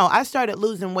 No. I started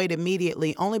losing weight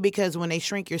immediately, only because when they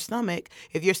shrink your stomach,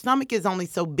 if your stomach is only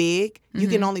so big, you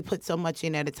can only put so much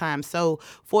in at a time. So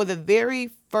for the very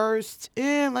first,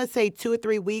 let's say 2 or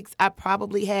 3 weeks, I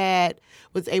probably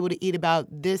was able to eat about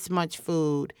this much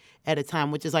food at a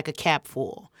time, which is like a cap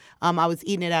full. I was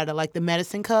eating it out of like the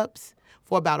medicine cups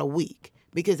for about a week,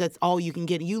 because that's all you can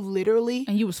get. You literally.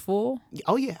 And you was full?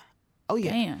 Oh, yeah.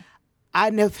 Damn. I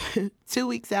never, 2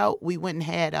 weeks out, we went and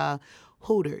had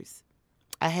Hooters.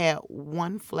 I had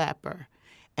one flapper,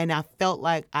 and I felt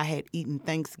like I had eaten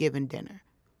Thanksgiving dinner.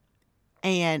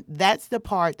 And that's the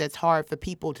part that's hard for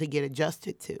people to get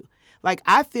adjusted to. Like,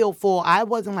 I feel full. I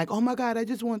wasn't like, oh, my God, I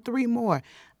just want 3 more.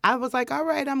 I was like, all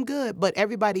right, I'm good. But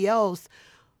everybody else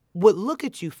would look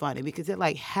at you funny, because they're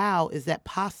like, how is that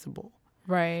possible?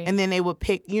 Right. And then they would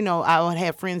pick, I would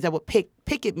have friends that would pick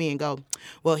at me and go,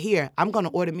 well, here, I'm going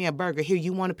to order me a burger. Here,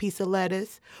 you want a piece of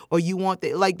lettuce? Or you want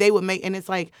like they would make, and it's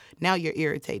like, now you're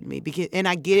irritating me, and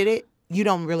I get it. You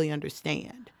don't really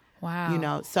understand.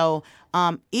 Wow. So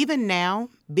even now,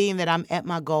 being that I'm at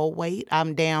my goal weight,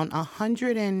 I'm down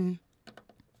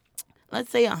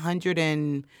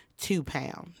 102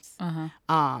 pounds.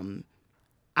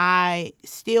 I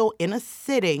still, in a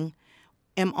sitting,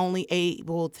 am only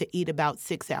able to eat about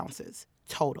 6 ounces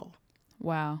total.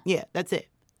 Wow. Yeah, that's it.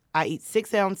 I eat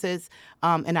 6 ounces,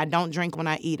 and I don't drink when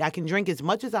I eat. I can drink as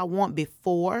much as I want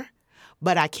before,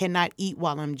 but I cannot eat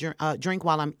while I'm drink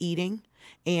while I'm eating,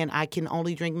 and I can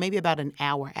only drink maybe about an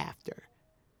hour after.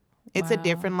 It's a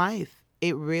different life.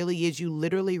 It really is. You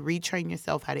literally retrain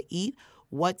yourself how to eat,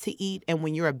 what to eat, and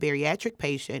when you're a bariatric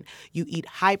patient, you eat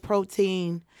high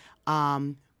protein.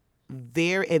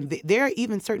 There are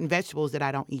even certain vegetables that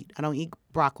I don't eat. I don't eat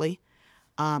broccoli.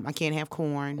 I can't have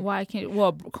corn. Why can't?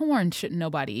 Well, corn shouldn't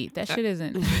nobody eat. That shit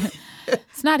isn't.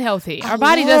 It's not healthy. Our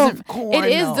body doesn't. Corn,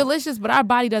 it is though. Delicious, but our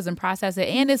body doesn't process it,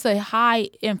 and it's a high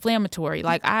inflammatory.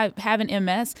 Like, I have an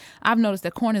MS. I've noticed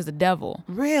that corn is the devil.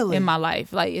 Really? In my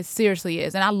life, like, it seriously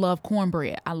is. And I love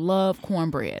cornbread.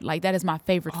 Like, that is my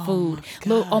favorite food.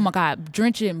 Oh my God,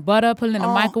 drench it in butter, put it in the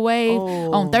microwave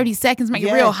on 30 seconds, make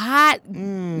it real hot.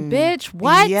 Bitch,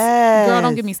 what? Yes. Girl,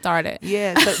 don't get me started.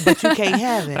 Yeah, but you can't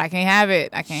have it. But I can't have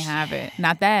it.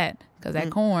 Not that, because that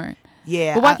corn.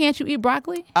 Yeah. But why can't you eat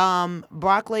broccoli?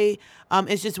 Broccoli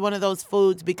is just one of those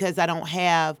foods, because I don't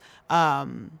have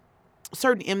certain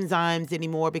enzymes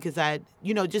anymore, because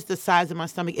just the size of my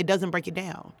stomach, it doesn't break it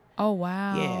down. Oh,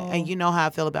 wow. Yeah, and you know how I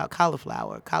feel about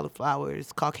cauliflower. Cauliflower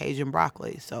is Caucasian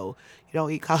broccoli, so you don't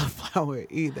eat cauliflower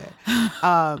either.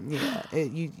 My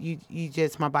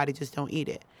body just don't eat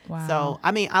it. Wow. So,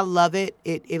 I mean, I love it.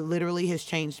 It literally has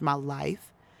changed my life.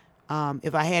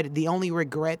 If I had, the only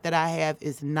regret that I have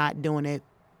is not doing it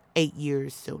 8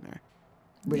 years sooner.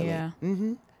 Really. Yeah.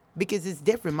 Because it's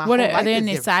different. My What whole are life there is any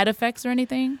different. side effects or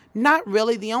anything? Not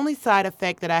really. The only side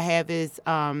effect that I have is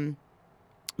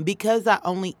because I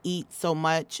only eat so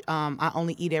much, I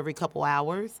only eat every couple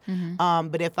hours.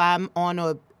 But if I'm on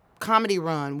a comedy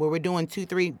run where we're doing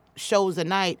 2-3 shows a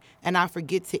night and I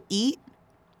forget to eat,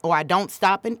 or I don't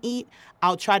stop and eat,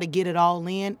 I'll try to get it all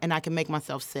in and I can make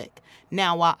myself sick.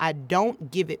 Now, while I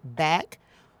don't give it back,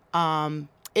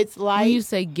 it's like... When you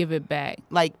say give it back.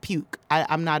 Like puke. I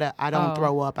don't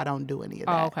throw up. I don't do any of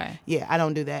that. Oh, okay. Yeah, I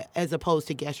don't do that. As opposed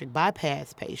to gastric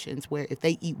bypass patients where if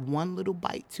they eat one little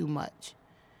bite too much,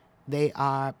 they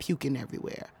are puking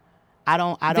everywhere. I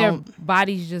don't. Their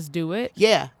bodies just do it?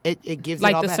 Yeah, it gives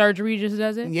like it all the back. surgery just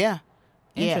does it? Yeah.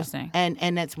 Interesting. Yeah.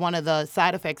 And that's one of the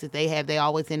side effects that they have. They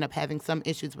always end up having some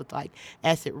issues with like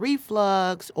acid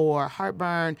reflux or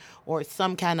heartburn or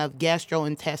some kind of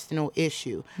gastrointestinal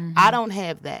issue. Mm-hmm. I don't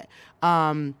have that.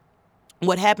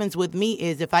 What happens with me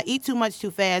is if I eat too much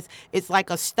too fast, it's like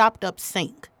a stopped up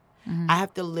sink. Mm-hmm. I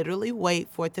have to literally wait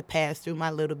for it to pass through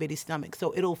my little bitty stomach.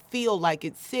 So it'll feel like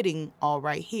it's sitting all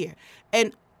right here.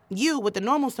 And you, with the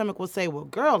normal stomach, will say, well,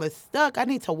 girl, it's stuck. I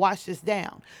need to wash this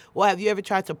down. Well, have you ever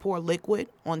tried to pour liquid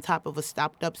on top of a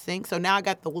stopped up sink? So now I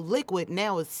got the liquid.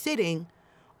 Now it's sitting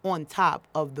on top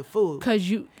of the food.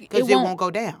 Because it won't go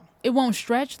down. It won't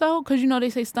stretch, though? Because, they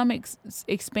say stomachs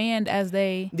expand as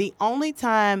they... The only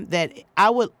time that I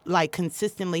would, like,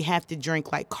 consistently have to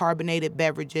drink, like, carbonated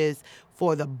beverages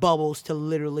for the bubbles to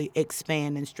literally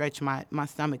expand and stretch my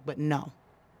stomach. But no.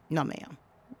 No, ma'am.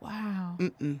 Wow.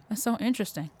 Mm-mm. That's so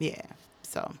interesting. Yeah.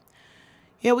 So,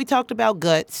 yeah, we talked about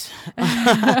guts.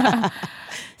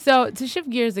 So to shift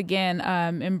gears again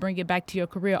and bring it back to your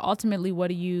career, ultimately, what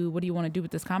do you want to do with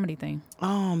this comedy thing?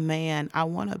 Oh man, I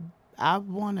want to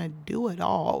do it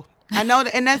all. I know,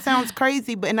 and that sounds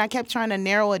crazy, and I kept trying to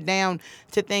narrow it down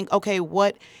to think, okay,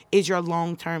 what is your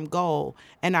long-term goal?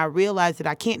 And I realized that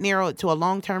I can't narrow it to a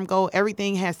long-term goal.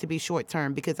 Everything has to be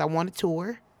short-term because I want to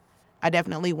tour. I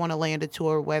definitely want to land a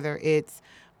tour, whether it's,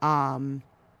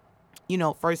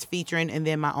 first featuring and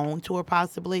then my own tour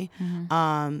possibly.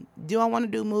 Mm-hmm. Do I want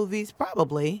to do movies?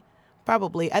 Probably.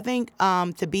 I think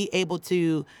to be able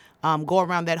to go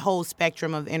around that whole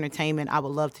spectrum of entertainment, I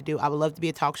would love to do. I would love to be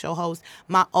a talk show host.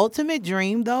 My ultimate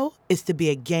dream, though, is to be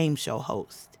a game show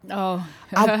host. Oh,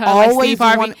 I've like always Steve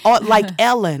Harvey? wanted, like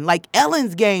Ellen,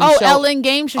 Ellen's game show. Oh, Ellen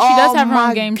game show. She does have her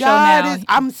own game show now.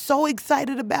 I'm so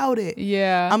excited about it.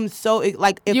 Yeah. I'm so,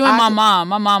 like, if you and my mom.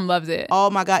 My mom loves it. Oh,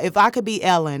 my God. If I could be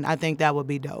Ellen, I think that would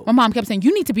be dope. My mom kept saying,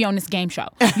 you need to be on this game show.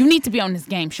 You need to be on this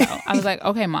game show. I was like,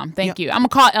 okay, Mom, thank you. I'm going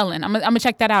to call Ellen. I'm going to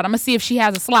check that out. I'm going to see if she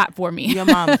has a slot for me. Your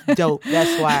mom's dope.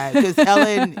 That's why. Because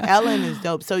Ellen is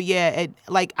dope. So, yeah,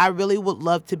 I really would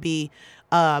love to be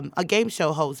a game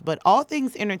show host, but all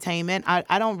things entertainment,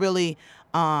 I don't really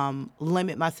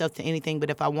limit myself to anything. But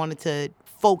if I wanted to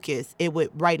focus,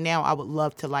 right now I would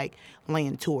love to like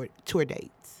land tour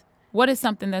dates. What is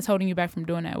something that's holding you back from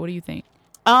doing that? What do you think?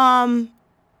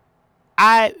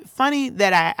 Funny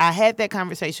that I had that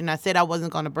conversation. I said I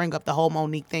wasn't going to bring up the whole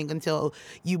Monique thing until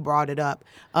you brought it up.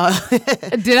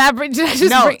 Did I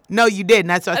just No, you didn't.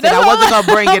 That's why I said I wasn't going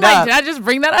to bring it up. Did I just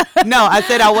bring that up? No, I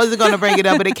said I wasn't going to bring it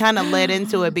up, but it kind of led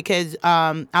into it because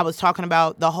I was talking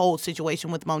about the whole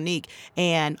situation with Monique,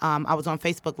 and I was on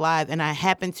Facebook Live, and I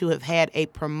happened to have had a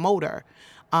promoter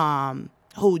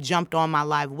who jumped on my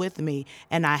live with me,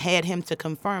 and I had him to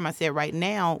confirm. I said, right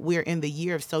now, we're in the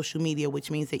year of social media,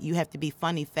 which means that you have to be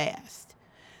funny fast.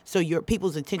 So your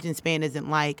people's attention span isn't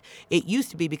like it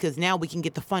used to be because now we can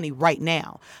get the funny right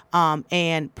now.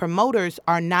 And promoters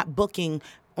are not booking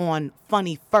on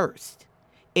funny first.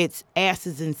 It's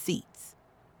asses in seats.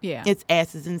 Yeah. It's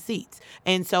asses in seats.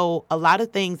 And so a lot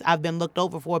of things I've been looked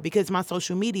over for because my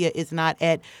social media is not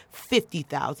at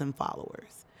 50,000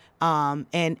 followers.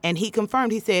 And he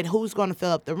confirmed, he said, who's going to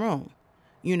fill up the room?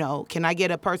 Can I get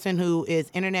a person who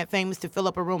is internet famous to fill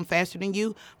up a room faster than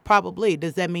you? Probably.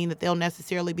 Does that mean that they'll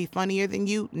necessarily be funnier than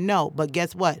you? No. But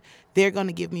guess what? They're going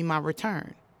to give me my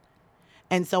return.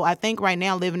 And so I think right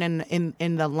now, living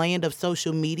in the land of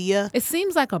social media, it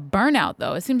seems like a burnout,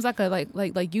 though. It seems like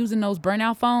like using those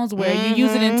burnout phones where you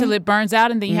use it until it burns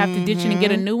out, and then you have to ditch it and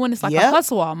get a new one. It's like a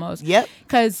hustle almost. Yep.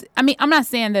 Because I'm not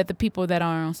saying that the people that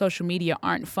are on social media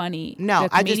aren't funny. No,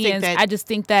 I just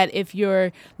think that if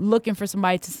you're looking for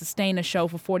somebody to sustain a show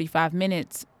for 45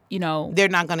 minutes. They're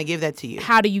not going to give that to you.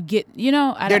 How do you get, they're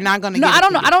not going to give it to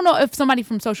you. I don't know if somebody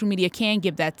from social media can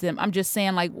give that to them. I'm just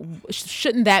saying, like,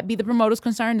 shouldn't that be the promoter's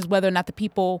concern, is whether or not the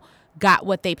people got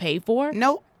what they paid for?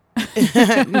 Nope.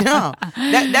 No.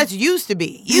 That's used to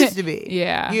be.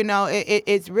 Yeah.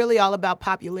 It's really all about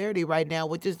popularity right now,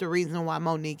 which is the reason why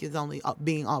Monique is only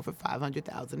being offered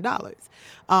 $500,000.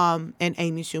 And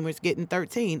Amy Schumer's getting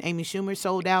 13. Amy Schumer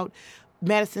sold out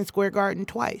Madison Square Garden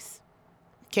twice.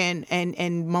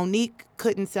 And Monique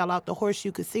couldn't sell out the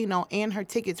Horseshoe Casino, and her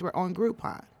tickets were on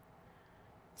Groupon.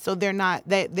 So they're not.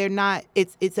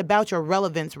 It's about your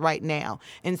relevance right now.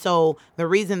 And so the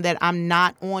reason that I'm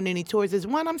not on any tours is,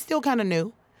 one, I'm still kind of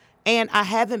new, and I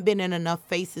haven't been in enough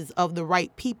faces of the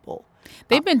right people.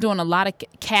 They've been doing a lot of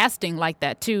casting like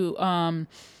that too.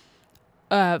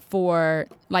 For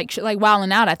like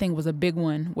Wildin' Out, I think was a big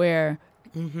one where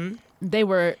they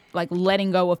were like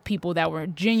letting go of people that were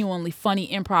genuinely funny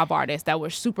improv artists that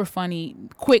were super funny,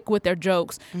 quick with their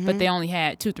jokes, but they only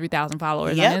had 2,000-3,000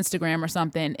 followers on Instagram or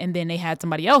something, and then they had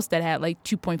somebody else that had like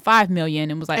 2.5 million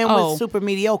and was like, was super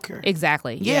mediocre.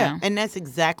 Exactly. Yeah, and that's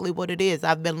exactly what it is.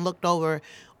 I've been looked over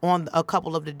on a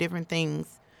couple of the different things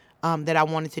that I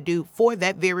wanted to do for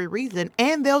that very reason,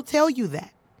 and they'll tell you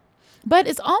that. But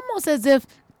it's almost as if,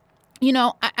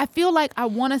 I feel like I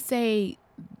want to say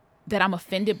that I'm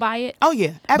offended by it. Oh,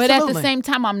 yeah, absolutely. But at the same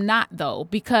time, I'm not, though,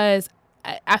 because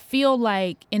I feel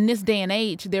like in this day and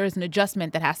age, there is an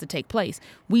adjustment that has to take place.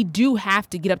 We do have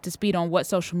to get up to speed on what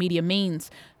social media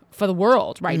means for the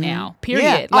world right now,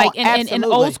 period. Yeah. And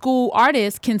old school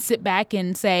artists can sit back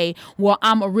and say, well,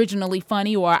 I'm originally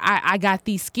funny, or I got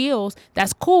these skills.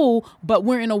 That's cool, but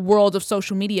we're in a world of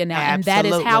social media now, and that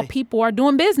is how people are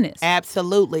doing business.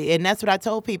 Absolutely. And that's what I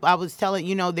told people. I was telling,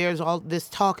 there's all this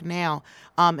talk now,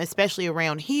 especially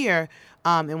around here,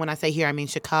 and when I say here, I mean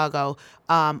Chicago,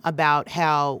 about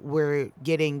how we're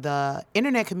getting the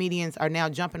internet comedians are now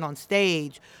jumping on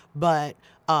stage, but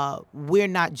we're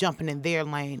not jumping in their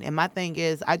lane. And my thing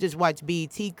is, I just watched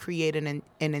BET create an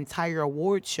entire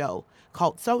award show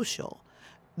called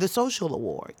the Social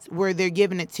Awards, where they're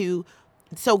giving it to.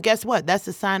 So guess what? That's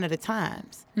a sign of the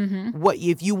times. What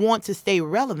if you want to stay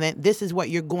relevant? This is what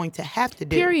you're going to have to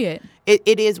do. Period.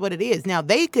 It is what it is. Now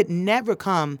they could never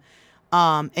come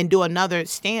and do another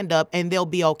stand-up and they'll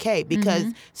be okay, because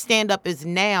stand-up is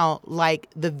now like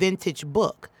the vintage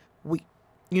book.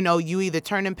 You either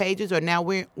turn in pages, or now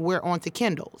we're onto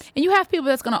Kindles. And you have people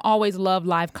that's going to always love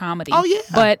live comedy. Oh, yeah.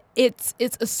 But it's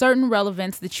a certain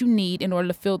relevance that you need in order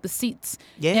to fill the seats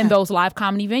in those live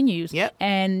comedy venues. Yep.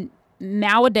 And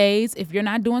nowadays, if you're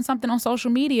not doing something on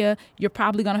social media, you're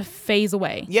probably going to phase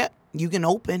away. Yep. You can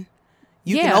open.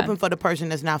 You can open for the person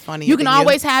that's not funny. You can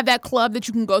always have that club that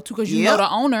you can go to because you know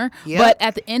the owner. Yep. But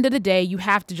at the end of the day, you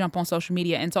have to jump on social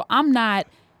media. And so I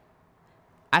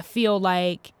feel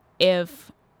like if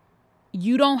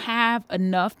you don't have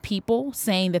enough people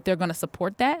saying that they're going to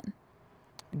support that,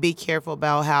 be careful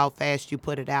about how fast you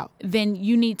put it out. Then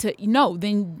you need to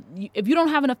if you don't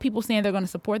have enough people saying they're going to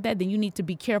support that, then you need to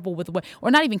be careful with or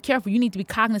not even careful. You need to be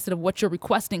cognizant of what you're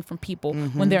requesting from people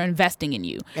when they're investing in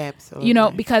you.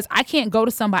 Absolutely. Because I can't go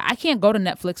to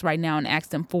Netflix right now and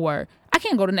ask them for. I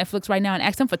can't go to Netflix right now and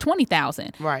ask them for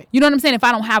 $20,000. Right. You know what I'm saying? If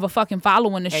I don't have a fucking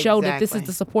following to show that this is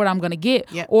the support I'm going to get,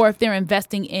 or if they're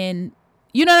investing in.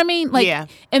 You know what I mean? Like,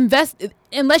 invest,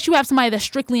 unless you have somebody that's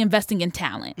strictly investing in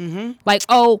talent. Like,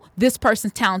 this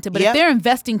person's talented. But if they're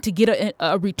investing to get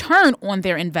a return on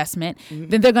their investment,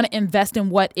 then they're going to invest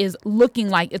in what is looking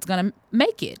like it's going to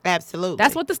make it. Absolutely.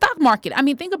 That's what the stock market. I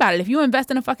mean, think about it. If you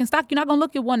invest in a fucking stock, you're not going to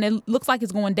look at one that looks like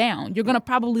it's going down. You're going to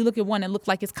probably look at one that looks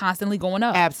like it's constantly going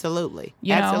up. Absolutely.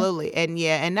 Absolutely. And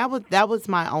and that was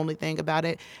my only thing about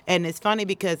it. And it's funny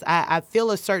because I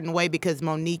feel a certain way because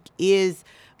Mo'Nique is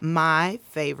my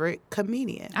favorite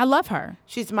comedian. I love her.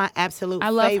 She's my absolute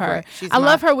favorite. Her. I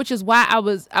love her, which is why I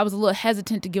was a little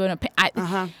hesitant to give an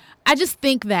opinion. I just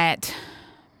think that.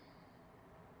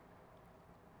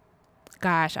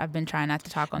 Gosh, I've been trying not to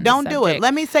talk on this subject. Don't do it.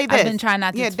 Let me say this. I've been trying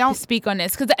not to speak on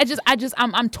this because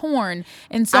I'm torn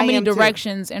in so many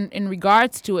directions in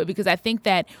regards to it, because I think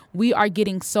that we are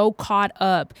getting so caught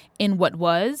up in what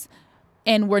was,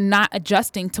 and we're not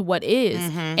adjusting to what is.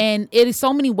 And it is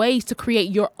so many ways to create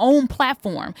your own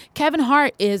platform. Kevin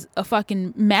Hart is a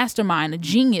fucking mastermind, a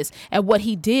genius at what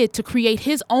he did to create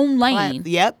his own lane.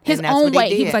 His own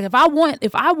way. He was like, if I want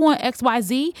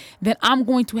XYZ, then I'm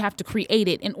going to have to create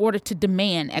it in order to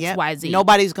demand XYZ.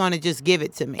 Nobody's going to just give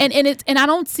it to me. And I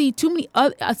don't see too many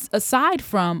aside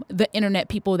from the internet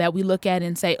people that we look at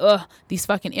and say, ugh, these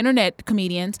fucking internet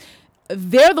comedians.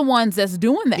 They're the ones that's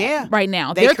doing that right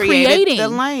now. They're creating the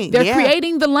lane. They're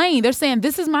creating the lane. They're saying,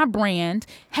 this is my brand.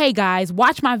 Hey guys,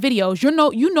 watch my videos. You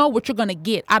know what you're gonna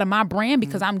get out of my brand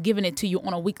because I'm giving it to you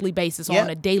on a weekly basis or on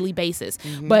a daily basis.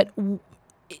 But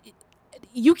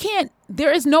you can't.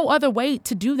 There is no other way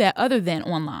to do that other than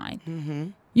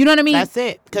online. You know what I mean? That's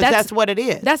it. Because that's what it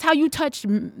is. That's how you touch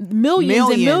millions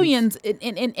and millions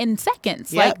in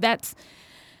seconds. Like That's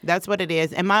what it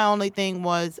is. And my only thing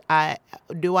was, I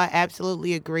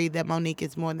absolutely agree that Mo'Nique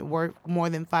is worth more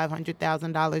than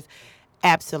 $500,000.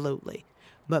 Absolutely.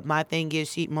 But my thing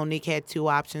is, Mo'Nique had two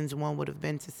options. One would have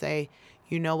been to say,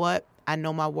 you know what? I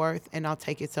know my worth and I'll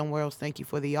take it somewhere else. Thank you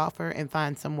for the offer, and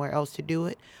find somewhere else to do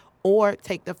it. Or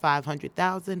take the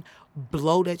 $500,000,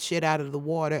 blow that shit out of the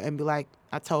water and be like,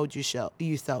 I told you so.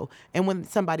 And when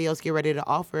somebody else get ready to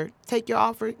offer, take your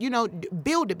offer,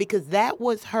 build it, because that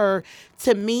was her,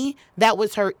 to me, that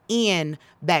was her in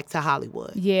back to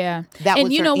Hollywood. Yeah. That and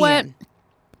was you her know what? in.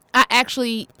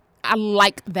 I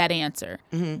like that answer.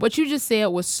 What you just said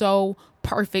was so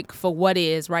perfect for what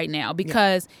is right now,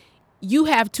 because you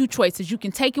have two choices. You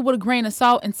can take it with a grain of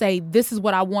salt and say, this is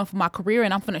what I want for my career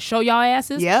and I'm going to show y'all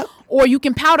asses. Yep. Or you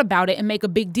can pout about it and make a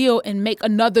big deal and make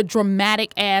another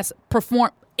dramatic ass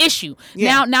issue.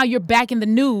 Yeah. Now you're back in the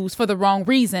news for the wrong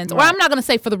reasons. Or I'm not going to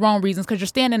say for the wrong reasons, because you're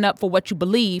standing up for what you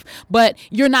believe, but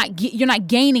you're not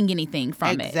gaining anything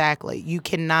from it. Exactly. You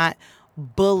cannot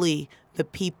bully the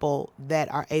people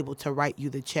that are able to write you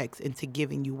the checks into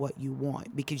giving you what you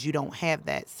want, because you don't have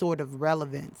that sort of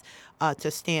relevance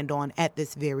to stand on at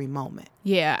this very moment.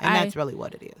 Yeah. And that's really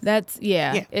what it is. That's,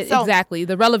 So- exactly.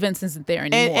 The relevance isn't there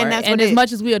anymore. And that's what it as is.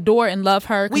 much as we adore and love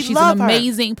her, We because she's love an her.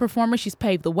 amazing performer, she's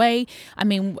paved the way. I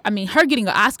mean, her getting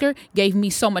an Oscar gave me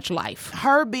so much life.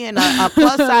 Her being a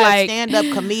plus size Like- stand-up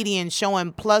comedian,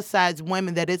 showing plus size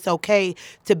women that it's okay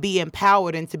to be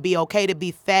empowered and to be okay to be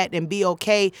fat and be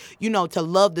okay, to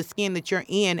love the skin that you're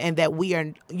in, and that we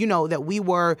are, that we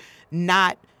were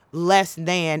not less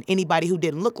than anybody who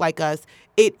didn't look like us.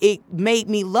 It made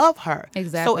me love her.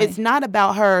 Exactly. So it's not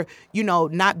about her,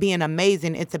 not being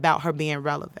amazing. It's about her being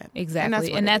relevant.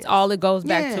 Exactly. And that's it is. all it goes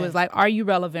back to, Yeah. is like, are you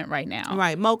relevant right now?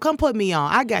 Right, Mo, come put me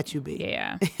on. I got you, B.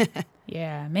 Yeah.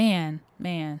 Yeah, man.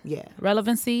 Yeah.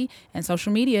 Relevancy and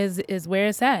social media is where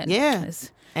it's at. Yeah.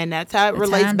 It's- And that's how it the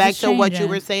relates times back is to what you changing.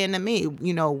 were saying to me.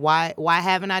 Why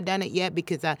haven't I done it yet?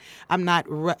 Because I'm not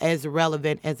as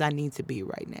relevant as I need to be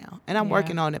right now. And I'm Yeah.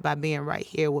 working on it by being right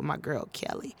here with my girl,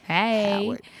 Kelly Hey.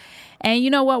 Howard. And you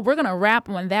know what? We're going to wrap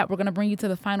on that. We're going to bring you to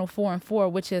the final 4 and 4,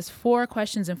 which is 4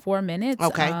 questions in 4 minutes.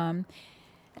 Okay.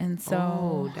 And so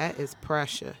Oh, that is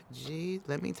pressure. Gee,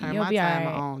 let me turn You'll my be all timer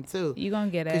right. on, too. you're going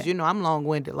to get Because, it. I'm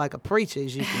long-winded like a preacher,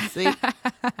 as you can see.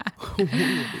 We will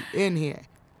be in here.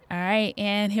 All right.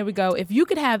 And here we go. If you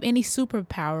could have any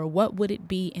superpower, what would it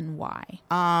be and why?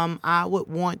 I would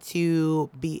want to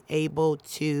be able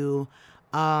to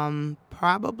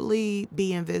probably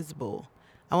be invisible.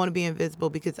 I want to be invisible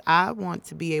because I want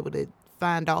to be able to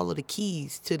find all of the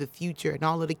keys to the future and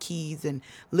all of the keys and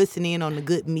listen in on the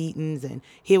good meetings and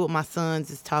hear what my sons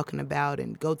is talking about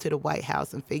and go to the White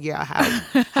House and figure out how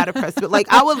to press it. Like,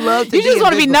 I would love to You just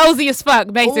want to be invisible. nosy as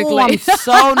fuck, basically. Oh, I'm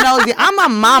so nosy. I'm a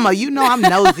mama. I'm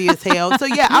nosy as hell. So,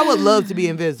 yeah, I would love to be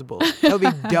invisible. That would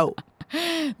be dope.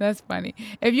 That's funny.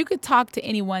 If you could talk to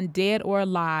anyone, dead or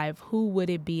alive, who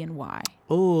would it be and why?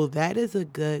 Oh, that is a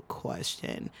good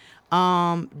question.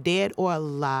 Dead or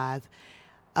alive?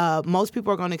 Most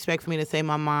people are going to expect for me to say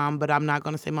my mom, but I'm not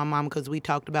going to say my mom because we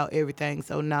talked about everything.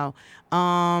 So no.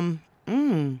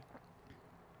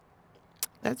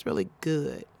 That's really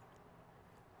good.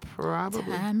 Probably.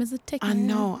 Time is a ticking. I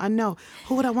know.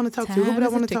 Who would I want to talk to? Who would I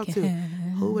want to talk to?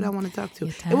 Who would I want to talk to?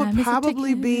 Your It would time is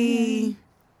probably be.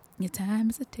 Your time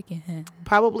is a ticking.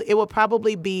 It would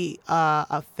probably be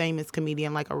a famous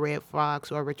comedian like a Red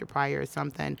Fox or a Richard Pryor or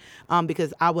something,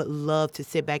 because I would love to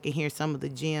sit back and hear some of the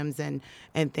gems and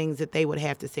things that they would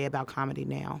have to say about comedy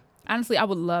now. Honestly, I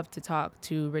would love to talk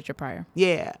to Richard Pryor.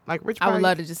 Yeah, like Richard Pryor. I would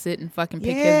love to just sit and fucking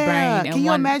pick his Yeah, brain. And can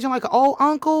you imagine like an old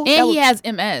uncle? That And would- he has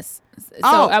MS. So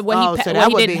Oh, what so that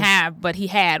he would didn't be- have, but he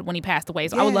had when he passed away.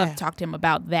 So I would love Yeah. to talk to him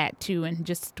about that too, and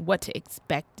just what to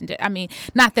expect. I mean,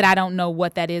 not that I don't know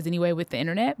what that is anyway with the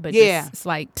internet, but Yeah. just, it's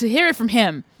like to hear it from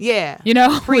him. Yeah, You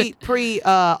know, pre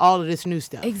all of this new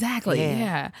stuff. Exactly.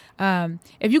 Yeah. Yeah.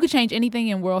 If you could change anything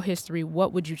in world history,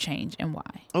 what would you change and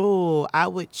why? Oh, I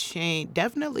would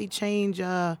definitely change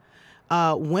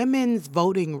women's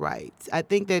voting rights. I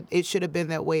think that it should have been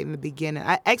that way in the beginning.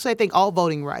 I think all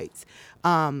voting rights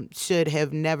should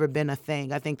have never been a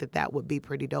thing. I think that would be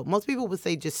pretty dope. Most people would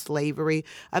say just slavery.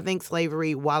 I think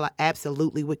slavery, while I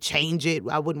absolutely would change it,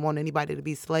 I wouldn't want anybody to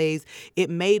be slaves. It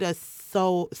made us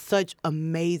such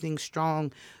amazing,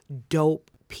 strong, dope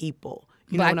people.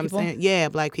 You Black know what people? I'm saying? Yeah,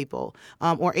 black people,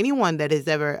 or anyone that has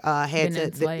ever had Been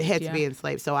enslaved, to yeah. be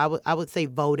enslaved. So I would say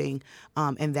voting,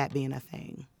 and that being a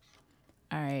thing.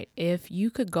 All right. If you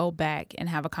could go back and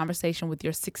have a conversation with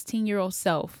your 16-year-old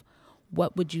self,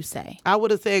 what would you say? I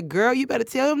would have said, "Girl, you better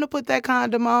tell him to put that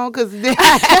condom on," because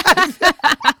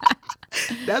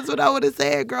that's what I would have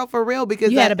said, girl, for real.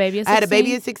 Because You had a baby at I had a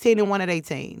baby 16? at 16 and one at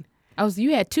 18. Oh, so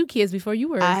you had 2 kids before you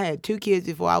were. I had 2 kids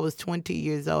before I was 20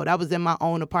 years old. I was in my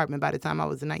own apartment by the time I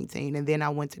was 19, and then I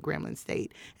went to Grambling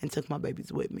State and took my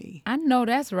babies with me. I know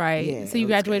that's right. Yeah, So you it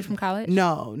was graduated good. from college?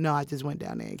 No, I just went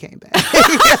down there and came back.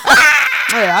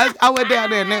 Yeah, I went down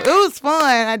there and it was fun,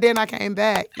 and then I came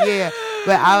back. Yeah,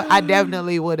 but I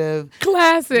definitely would have.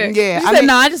 Classic. Yeah, You I said, mean-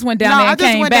 no, I just went down No, there I and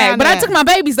just came went back. down But I there. took my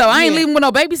babies, though. I ain't Yeah. leaving with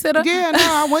no babysitter. Yeah, no,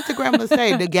 I went to Grambling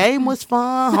State. The game was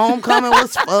fun, homecoming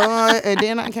was fun, and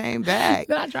then I came back.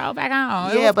 Then I drove back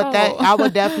home. It Yeah, was but that cold. I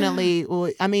would definitely.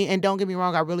 I mean, and don't get me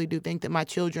wrong, I really do think that my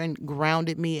children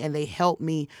grounded me and they helped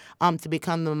me to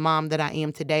become the mom that I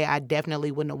am today. I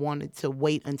definitely wouldn't have wanted to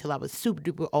wait until I was super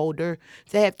duper older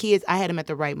to have kids. I had them at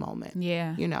the right moment.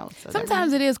 Yeah. You know. So that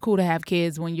Sometimes it is cool to have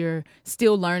kids when you're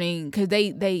still learning because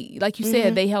they like you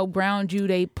said, they help ground you.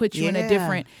 They put you in a Yeah.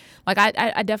 different, like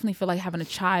I definitely feel like having a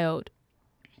child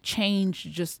changed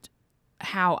just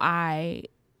how I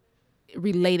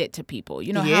related to people.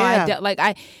 You know, how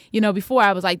Yeah. before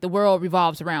I was like, the world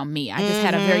revolves around me. I just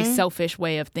had a very selfish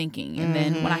way of thinking. And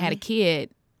then when I had a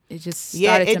kid, it just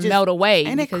Yeah, started it to just- melt away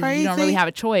ain't it because you don't really crazy? have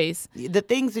a choice. the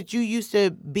things that you used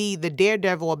to be the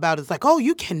daredevil about is like, oh,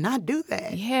 you cannot do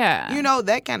that. Yeah. You know,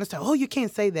 that kind of stuff. Oh, you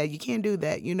can't say that. You can't do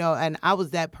that. You know, and I was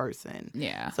that person.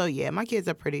 Yeah. So, yeah, my kids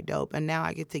are pretty dope. And now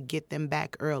I get to get them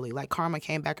back early. Like, Karma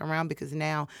came back around because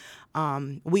now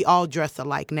we all dress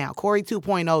alike now. Corey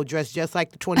 2.0 dressed just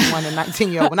like the 21 and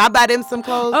 19-year-old. When I buy them some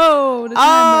clothes, Oh, the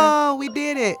timer. we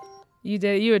did it. You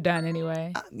did. You were done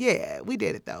anyway. Yeah, we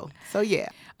did it, though. So, yeah.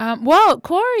 Well,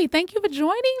 Corey, thank you for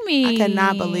joining me. I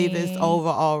cannot believe it's over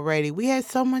already. We had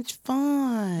so much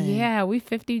fun. Yeah, we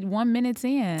 51 minutes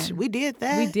in. We did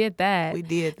that. We did that. We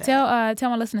did that.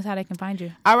 Tell my listeners how they can find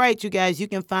you. All right, you guys, you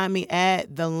can find me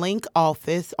at the Link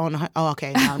office on. Oh,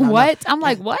 okay. No, What? I'm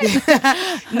like, what?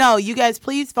 No, you guys,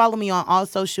 please follow me on all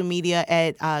social media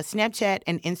at Snapchat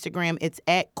and Instagram. It's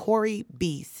at Corey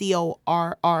B,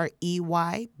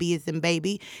 CORREY, B as in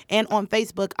baby. And on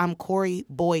Facebook, I'm Corey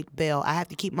Boyd Bell. I have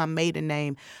to keep my maiden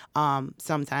name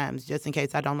sometimes just in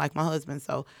case I don't like my husband.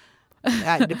 So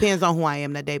it depends on who I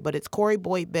am that day. But it's Corey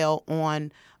Boyd Bell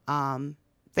on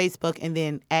Facebook, and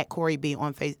then at Corey B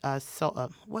on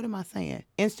what am I saying?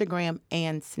 Instagram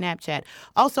and Snapchat.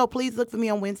 Also, please look for me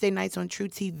on Wednesday nights on True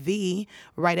TV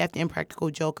right after Impractical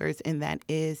Jokers, and that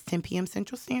is 10 p.m.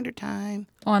 Central Standard Time.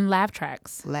 On Laugh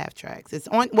Tracks. Laugh Tracks. It's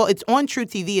on True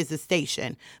TV as the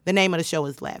station. The name of the show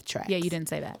is Laugh Tracks. Yeah, you didn't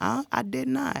say that. I did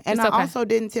not. And It's okay. I also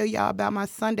didn't tell y'all about my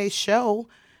Sunday show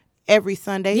every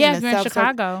Sunday. Yeah, the if you're in South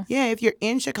Chicago. Yeah, if you're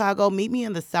in Chicago, meet me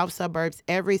in the South Suburbs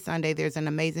every Sunday. There's an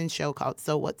amazing show called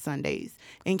So What Sundays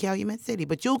in Calumet City.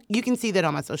 But you can see that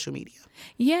on my social media.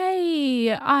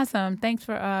 Yay! Awesome. Thanks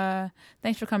for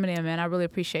coming in, man. I really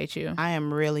appreciate you. I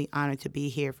am really honored to be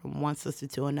here from one sister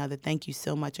to another. Thank you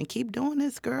so much. And keep doing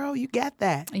this, girl. You got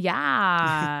that.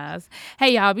 Yes.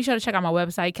 Hey, y'all, be sure to check out my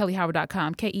website,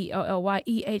 kellyhoward.com,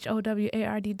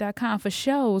 KELLYEHOWARD.com for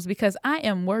shows because I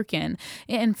am working.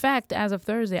 In fact, as of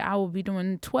Thursday, I will be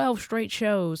doing 12 straight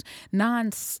shows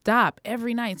nonstop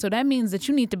every night. So that means that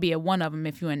you need to be at one of them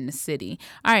if you're in the city.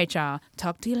 All right, y'all.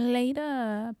 Talk to you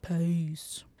later.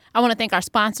 Peace. I want to thank our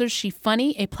sponsors, She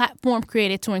Funny, a platform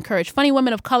created to encourage funny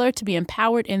women of color to be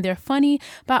empowered in their funny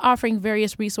by offering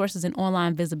various resources and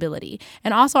online visibility.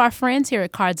 And also our friends here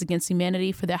at Cards Against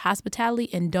Humanity for their hospitality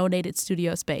and donated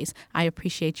studio space. I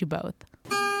appreciate you both.